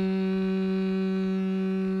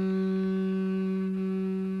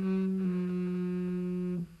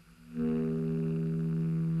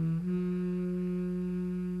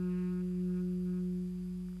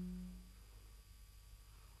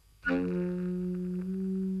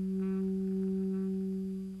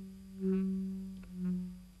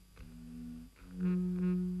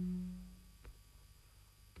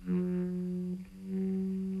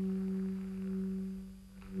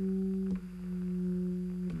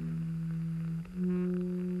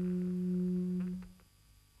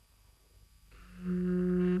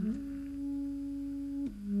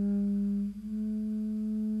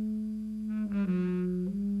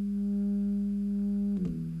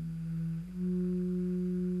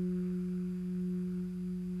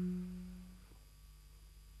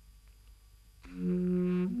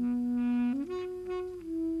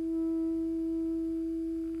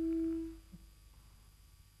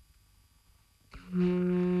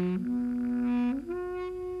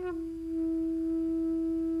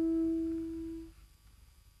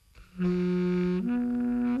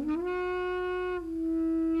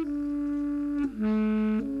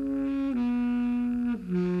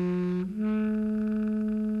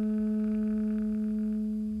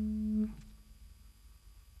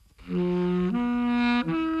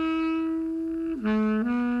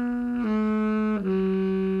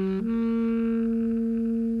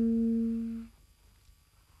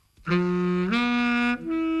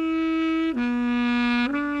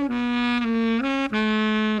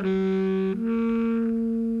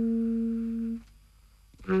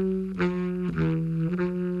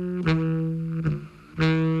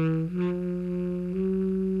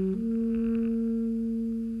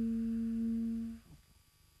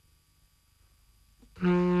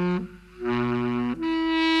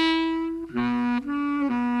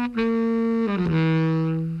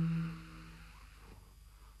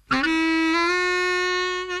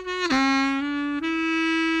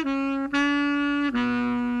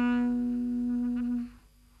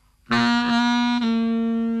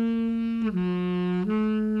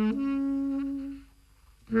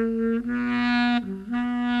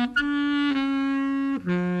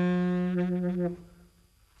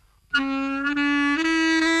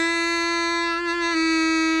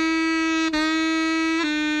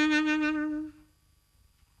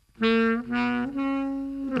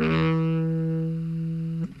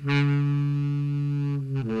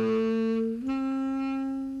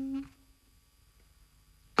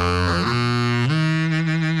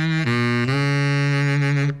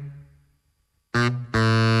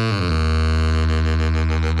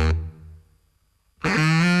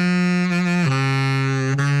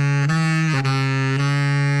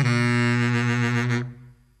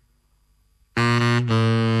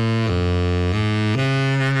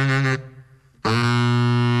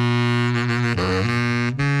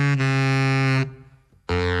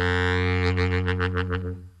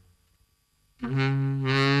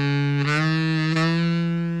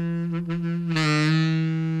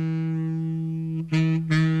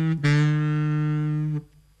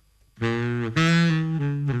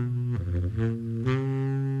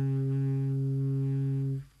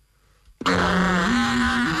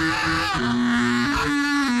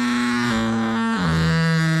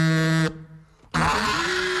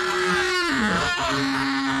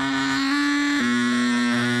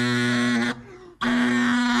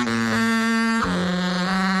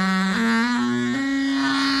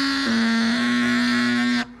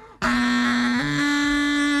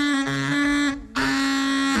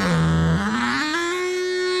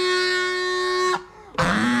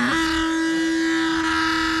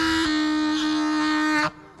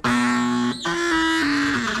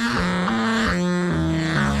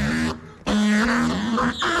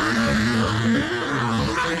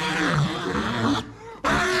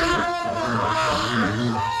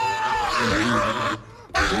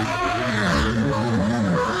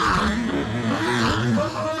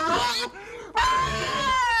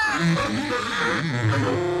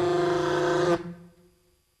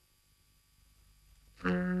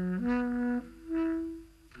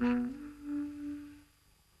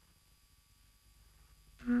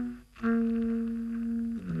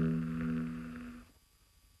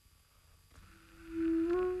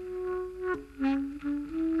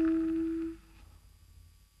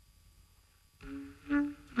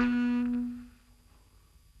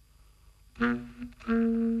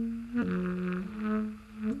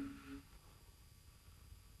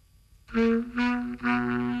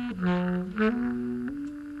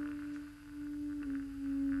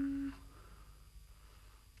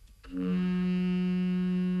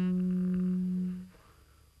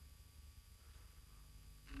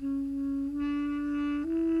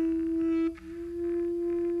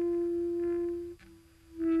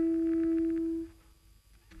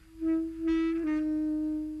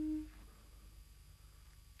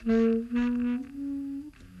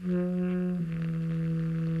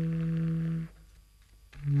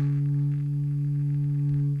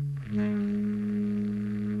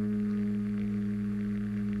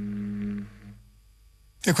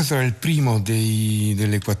 E questo era il primo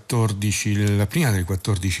delle 14, la prima delle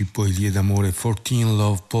 14 poesie d'amore, 14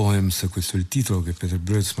 Love Poems. Questo è il titolo che Peter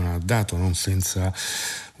Brötzmann ha dato, non senza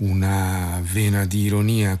una vena di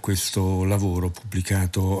ironia, a questo lavoro,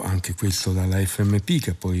 pubblicato anche questo dalla FMP,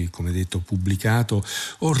 che poi, come detto, pubblicato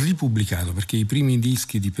o ripubblicato, perché i primi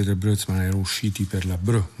dischi di Peter Brötzmann erano usciti per la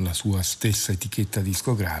la sua stessa etichetta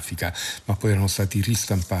discografica, ma poi erano stati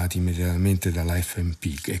ristampati immediatamente dalla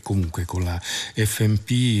FMP, e comunque con la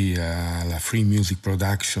FMP, la Free Music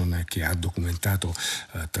Production, che ha documentato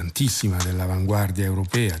tantissima dell'avanguardia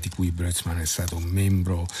europea, di cui Brötzmann è stato un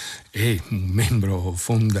membro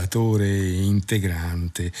fondatore e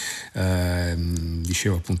integrante.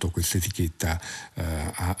 Dicevo, appunto, questa etichetta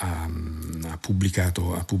ha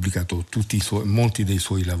pubblicato molti dei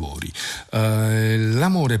suoi lavori.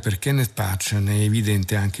 L'amore per Kenneth Patchen è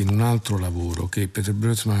evidente anche in un altro lavoro che Peter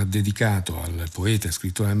Brötzmann ha dedicato al poeta e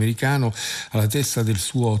scrittore americano, alla testa del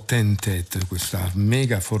suo Tentet, questa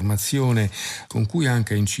mega formazione con cui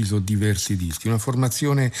anche ha inciso diversi dischi, una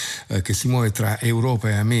formazione che si muove tra Europa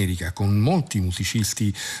e America, con molti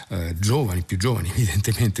musicisti giovani, più giovani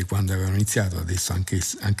evidentemente quando avevano iniziato, adesso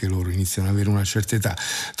anche loro iniziano ad avere una certa età.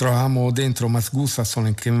 Trovavamo dentro Mats Gustafsson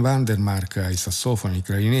e Ken Vandermark ai sassofoni, ai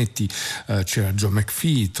clarinetti, c'era Joe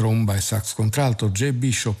McPhee, tromba e sax contralto, Jay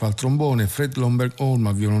Bishop al trombone, Fred Lomberg-Holm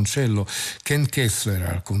al violoncello, Ken Kessler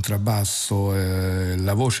al contrabbasso,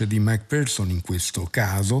 la voce di Mike Person in questo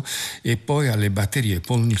caso, e poi alle batterie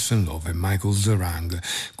Paul Nielsen-Love e Michael Zerang.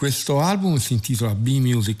 Questo album si intitola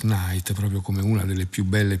B-Music Night, proprio come una delle più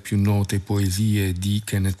belle e più note poesie di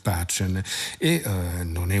Kenneth Patchen, e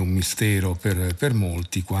non è un mistero per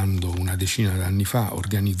molti quando una decina d'anni fa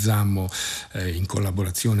organizzammo in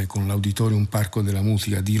collaborazione con l'Auditorium Parco della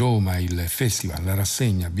Musica di Roma il festival, la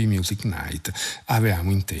rassegna B-Music Night,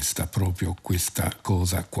 avevamo in testa proprio questa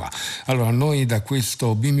cosa qua. Allora, noi da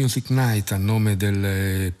questo B-Music Night, a nome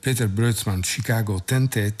del Peter Brötzmann Chicago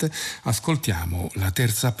Tentet, ascoltiamo la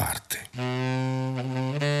terza parte.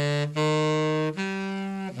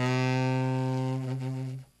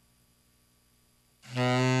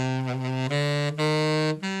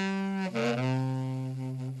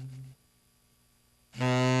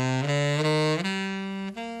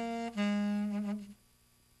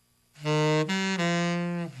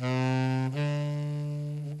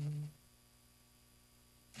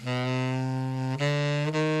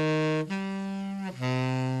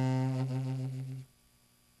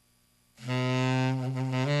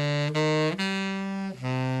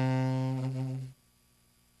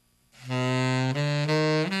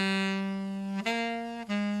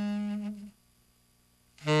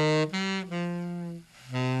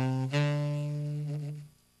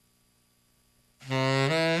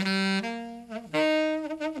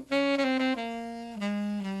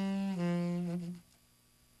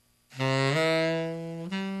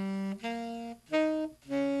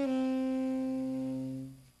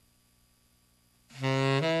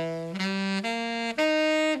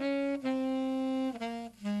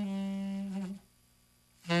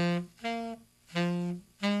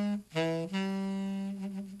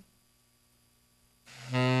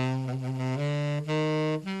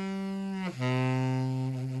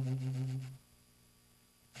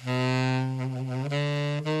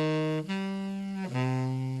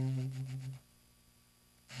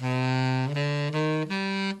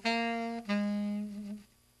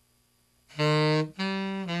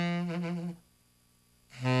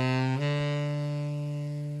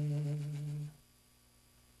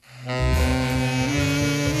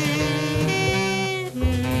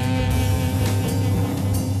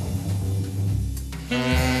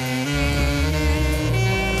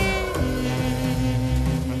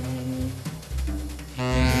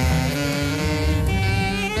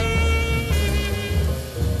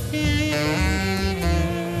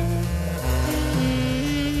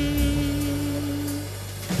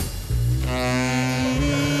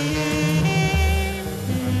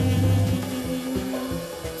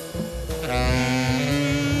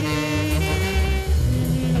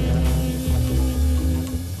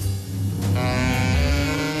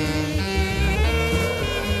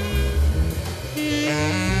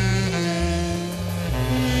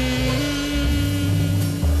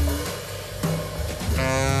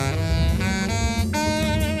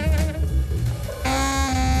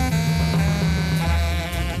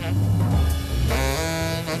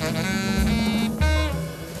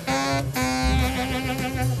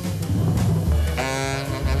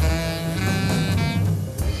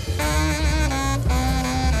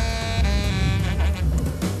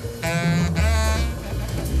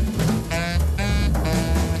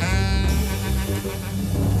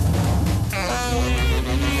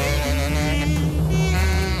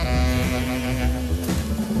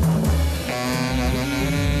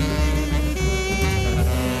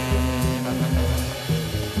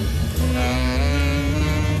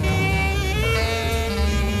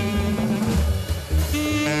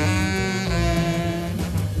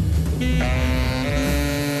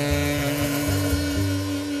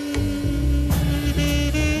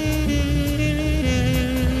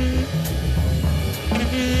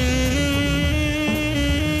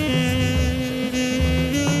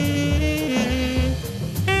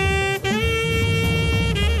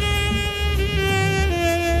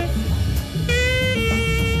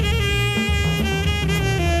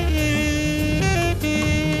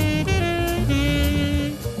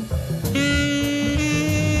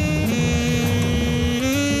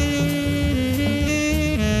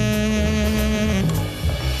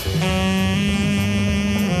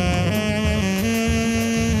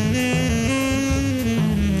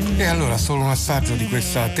 E allora solo un assaggio di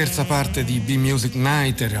questa terza parte di B-Music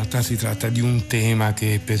Night. In realtà si tratta di un tema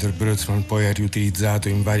che Peter Brötzmann poi ha riutilizzato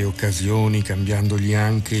in varie occasioni, cambiandogli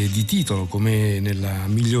anche di titolo, come nella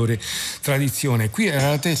migliore tradizione. Qui era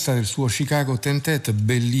la testa del suo Chicago Tentet,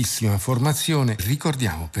 bellissima formazione.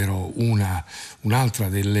 Ricordiamo però un'altra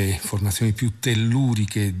delle formazioni più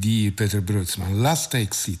telluriche di Peter Brötzmann, Last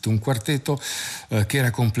Exit, un quartetto che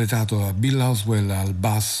era completato da Bill Oswell al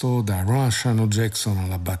basso, da Roland Shannon Jackson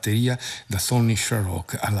alla batteria, da Sonny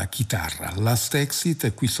Sharrock alla chitarra. Last Exit,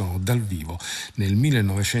 e qui sono dal vivo nel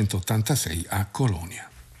 1986 a Colonia.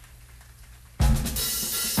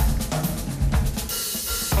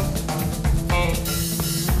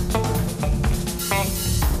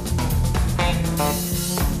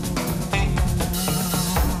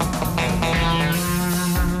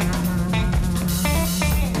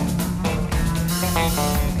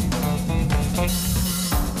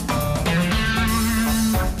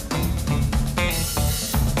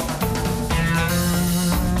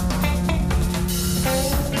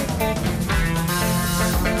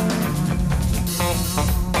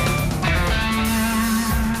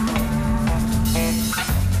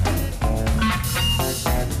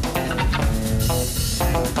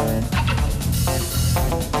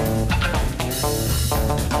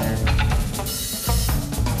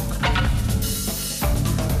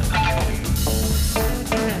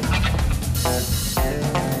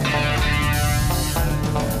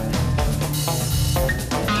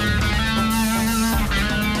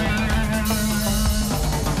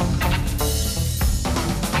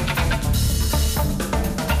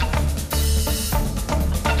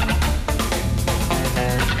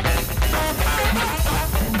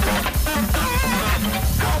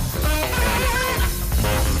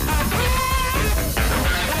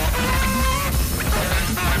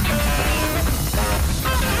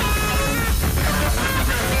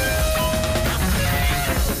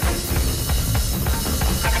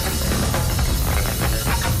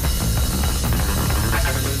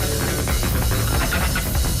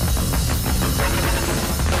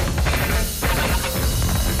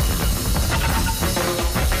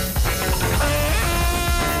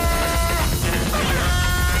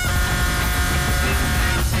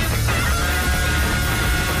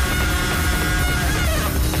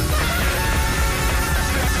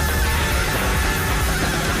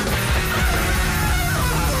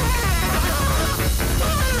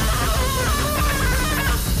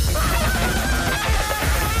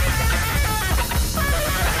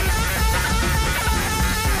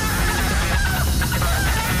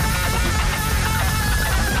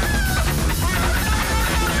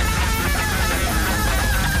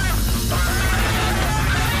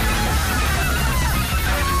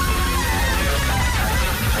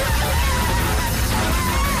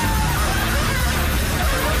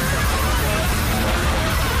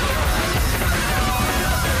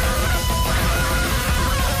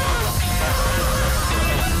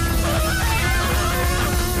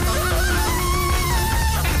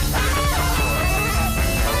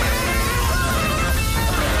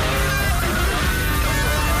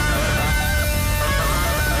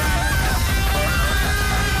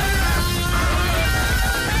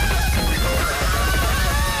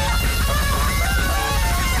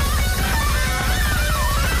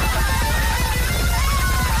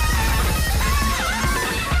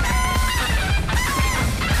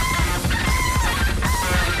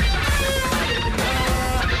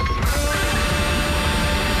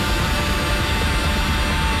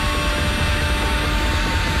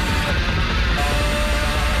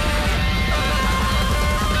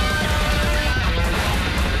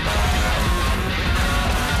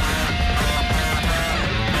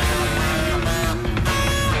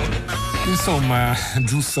 Insomma,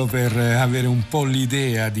 giusto per avere un po'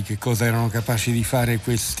 l'idea di che cosa erano capaci di fare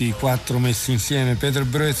questi quattro messi insieme: Peter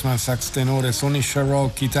Brötzmann, sax tenore, Sonny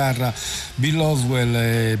Sharrock, chitarra, Bill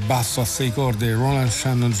Oswell, basso a 6 corde, Roland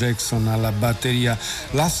Shannon Jackson alla batteria.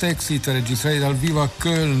 Last Exit, registrati dal vivo a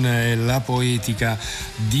Köln. La poetica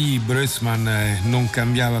di Brötzmann non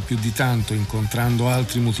cambiava più di tanto, incontrando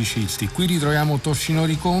altri musicisti. Qui ritroviamo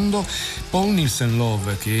Toshinori Kondo, Paul Nielsen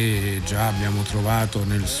Love, che già abbiamo trovato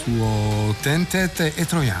nel suo Tentet, e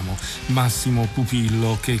troviamo Massimo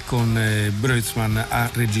Pupillo, che con Brötzmann ha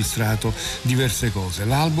registrato diverse cose.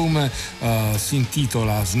 L'album si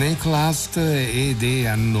intitola Snake Last ed è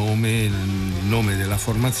a nome, il nome della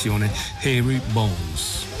formazione, Hairy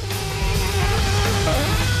Bones.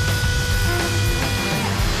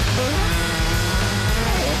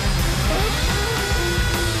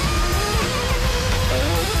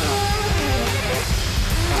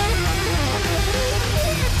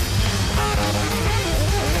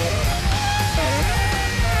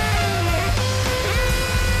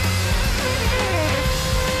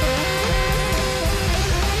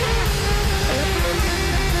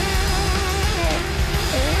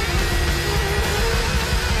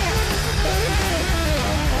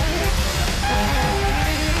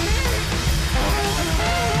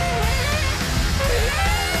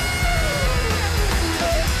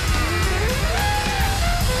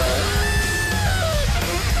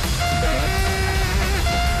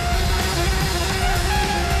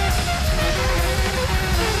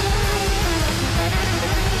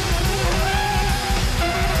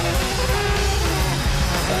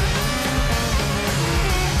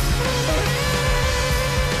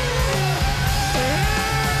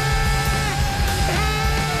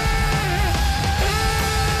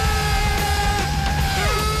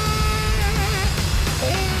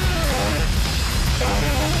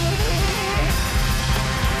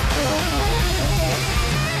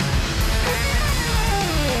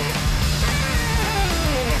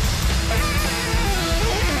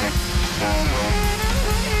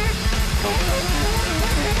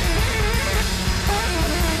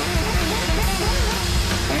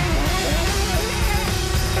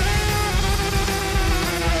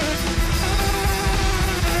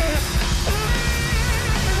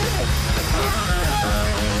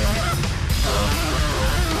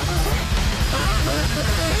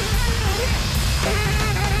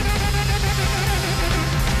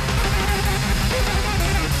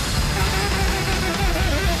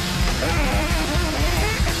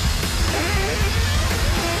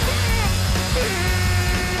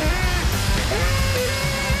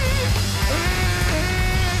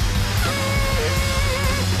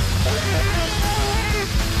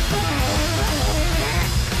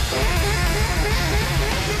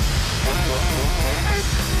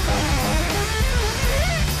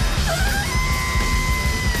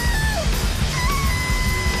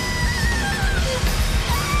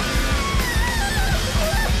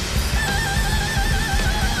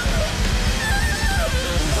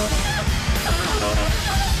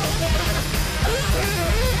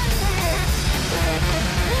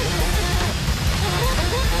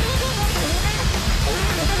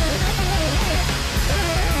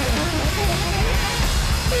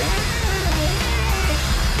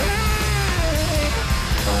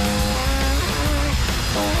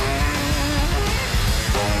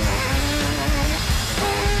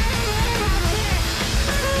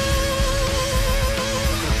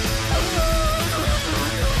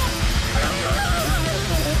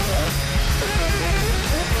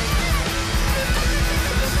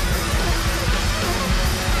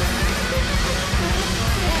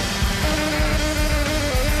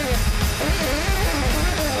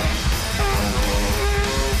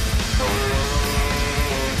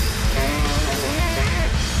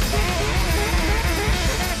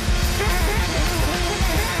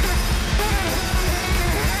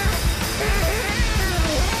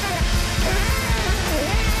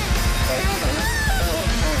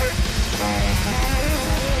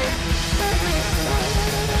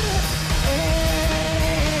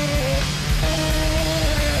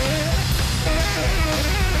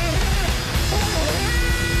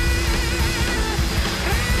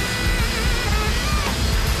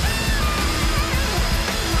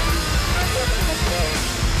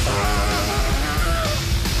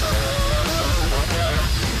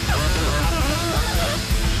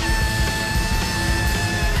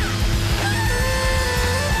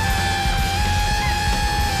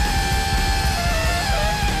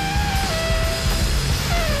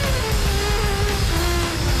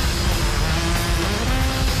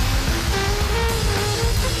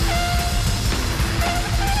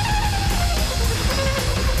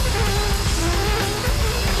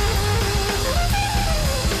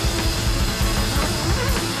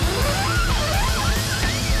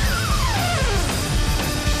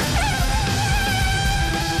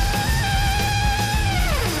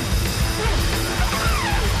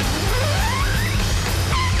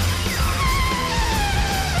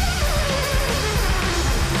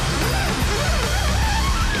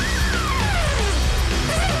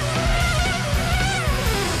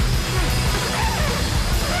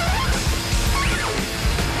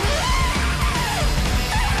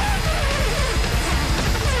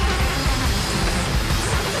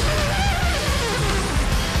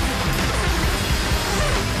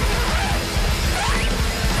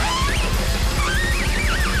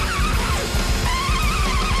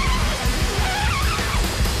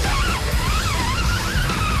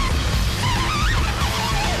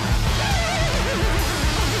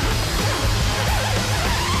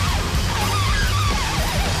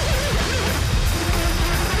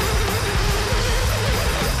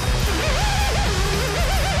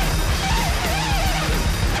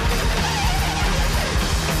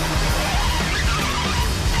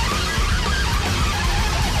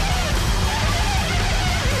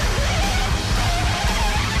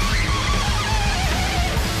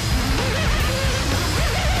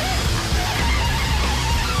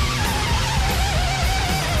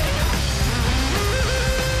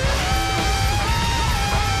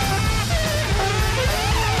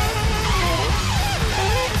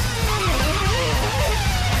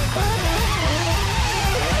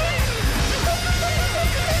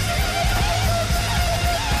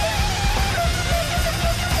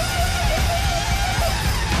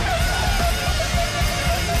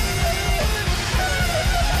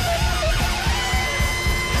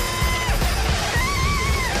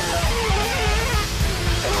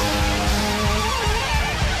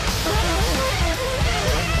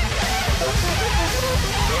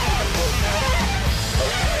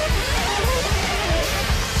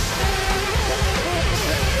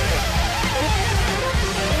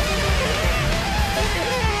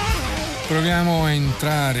 proviamo a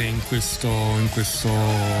entrare in questo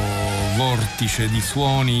vortice di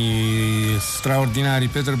suoni straordinari.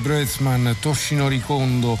 Peter Brötzmann, Toshinori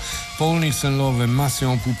Kondo, Paul Nielsen Love e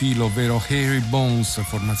Massimo Pupillo, ovvero Hairy Bones,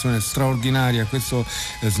 formazione straordinaria. Questo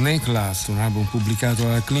Snake Last, un album pubblicato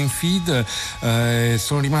dalla Clean Feed.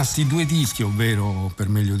 Sono rimasti 2 dischi, ovvero, per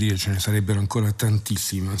meglio dire, ce ne sarebbero ancora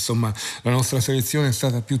tantissimi. Insomma, la nostra selezione è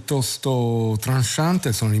stata piuttosto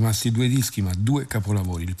tranchante, sono rimasti 2 dischi, ma 2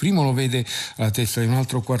 capolavori. Il primo lo vede alla testa di un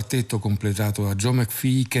altro quartetto completato da Joe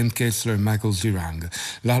McPhee, Ken Kessler e Michael Zirang.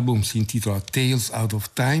 L'album si intitola Tales Out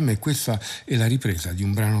of Time e questa è la ripresa di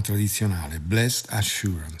un brano tradizionale, Blessed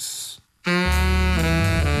Assurance.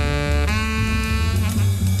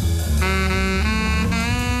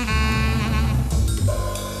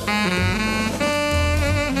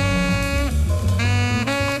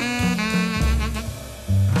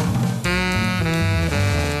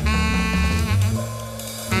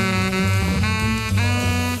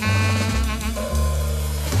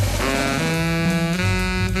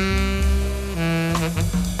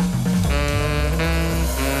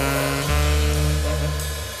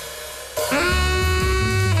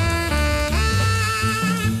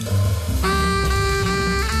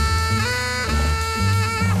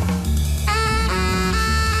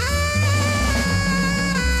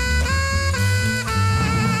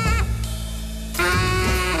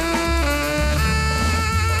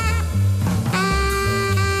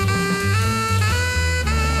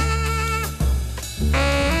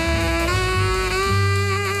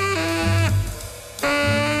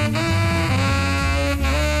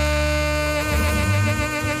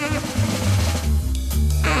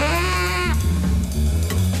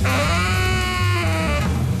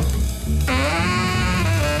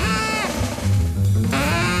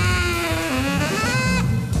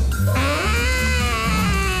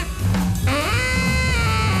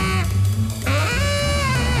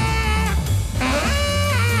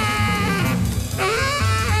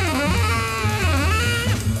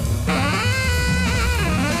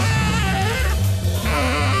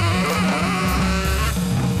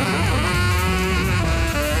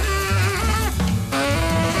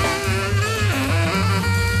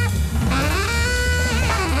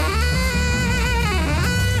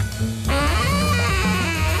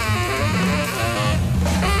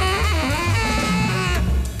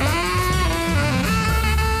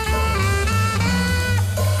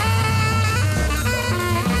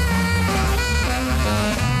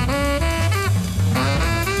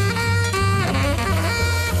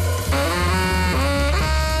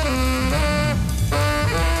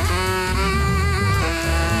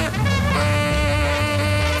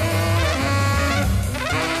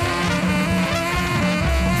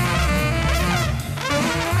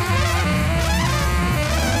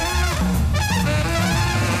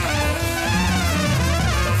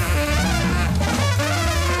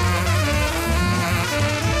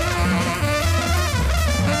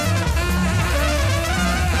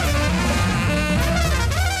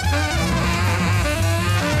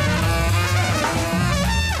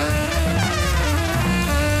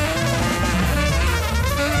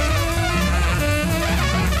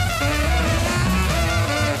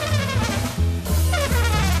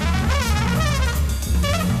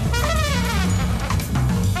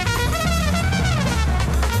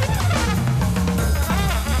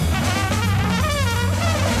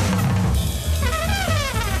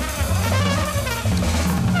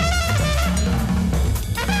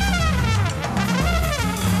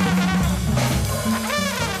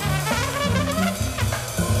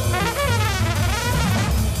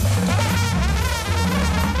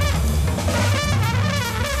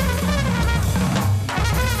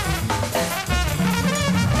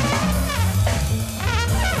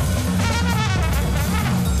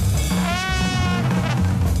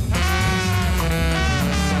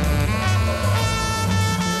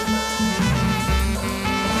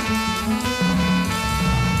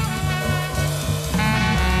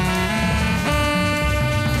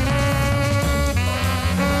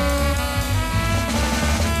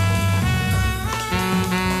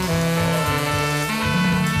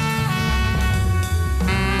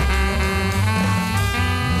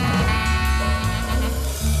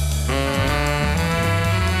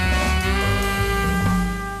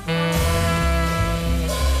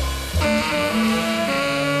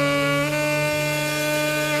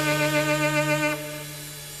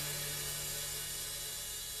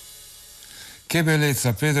 Che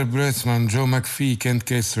bellezza, Peter Brötzmann, Joe McPhee, Kent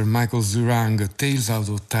Kessler, Michael Zurang, Tales Out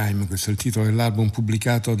of Time, questo è il titolo dell'album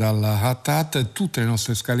pubblicato dalla Hat Hat. Tutte le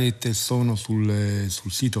nostre scalette sono sul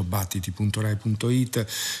sito battiti.rai.it,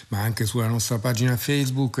 ma anche sulla nostra pagina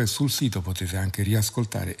Facebook, e sul sito potete anche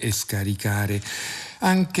riascoltare e scaricare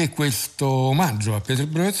anche questo omaggio a Peter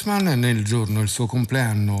Brötzmann nel giorno del suo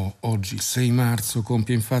compleanno. Oggi 6 marzo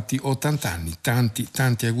compie infatti 80 anni.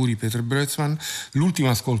 Tanti auguri Peter Brötzmann. L'ultimo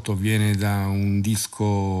ascolto viene da un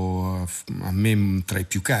disco a me tra i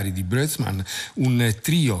più cari di Brötzmann, un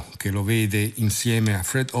trio che lo vede insieme a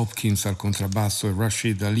Fred Hopkins al contrabbasso e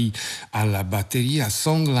Rashid Ali alla batteria.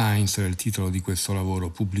 Songlines è il titolo di questo lavoro,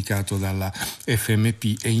 pubblicato dalla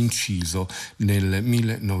FMP e inciso nel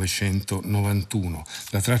 1991.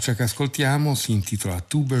 La traccia che ascoltiamo si intitola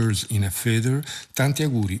Two Birds in a Feather. Tanti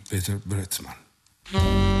auguri Peter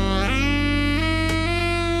Brötzmann.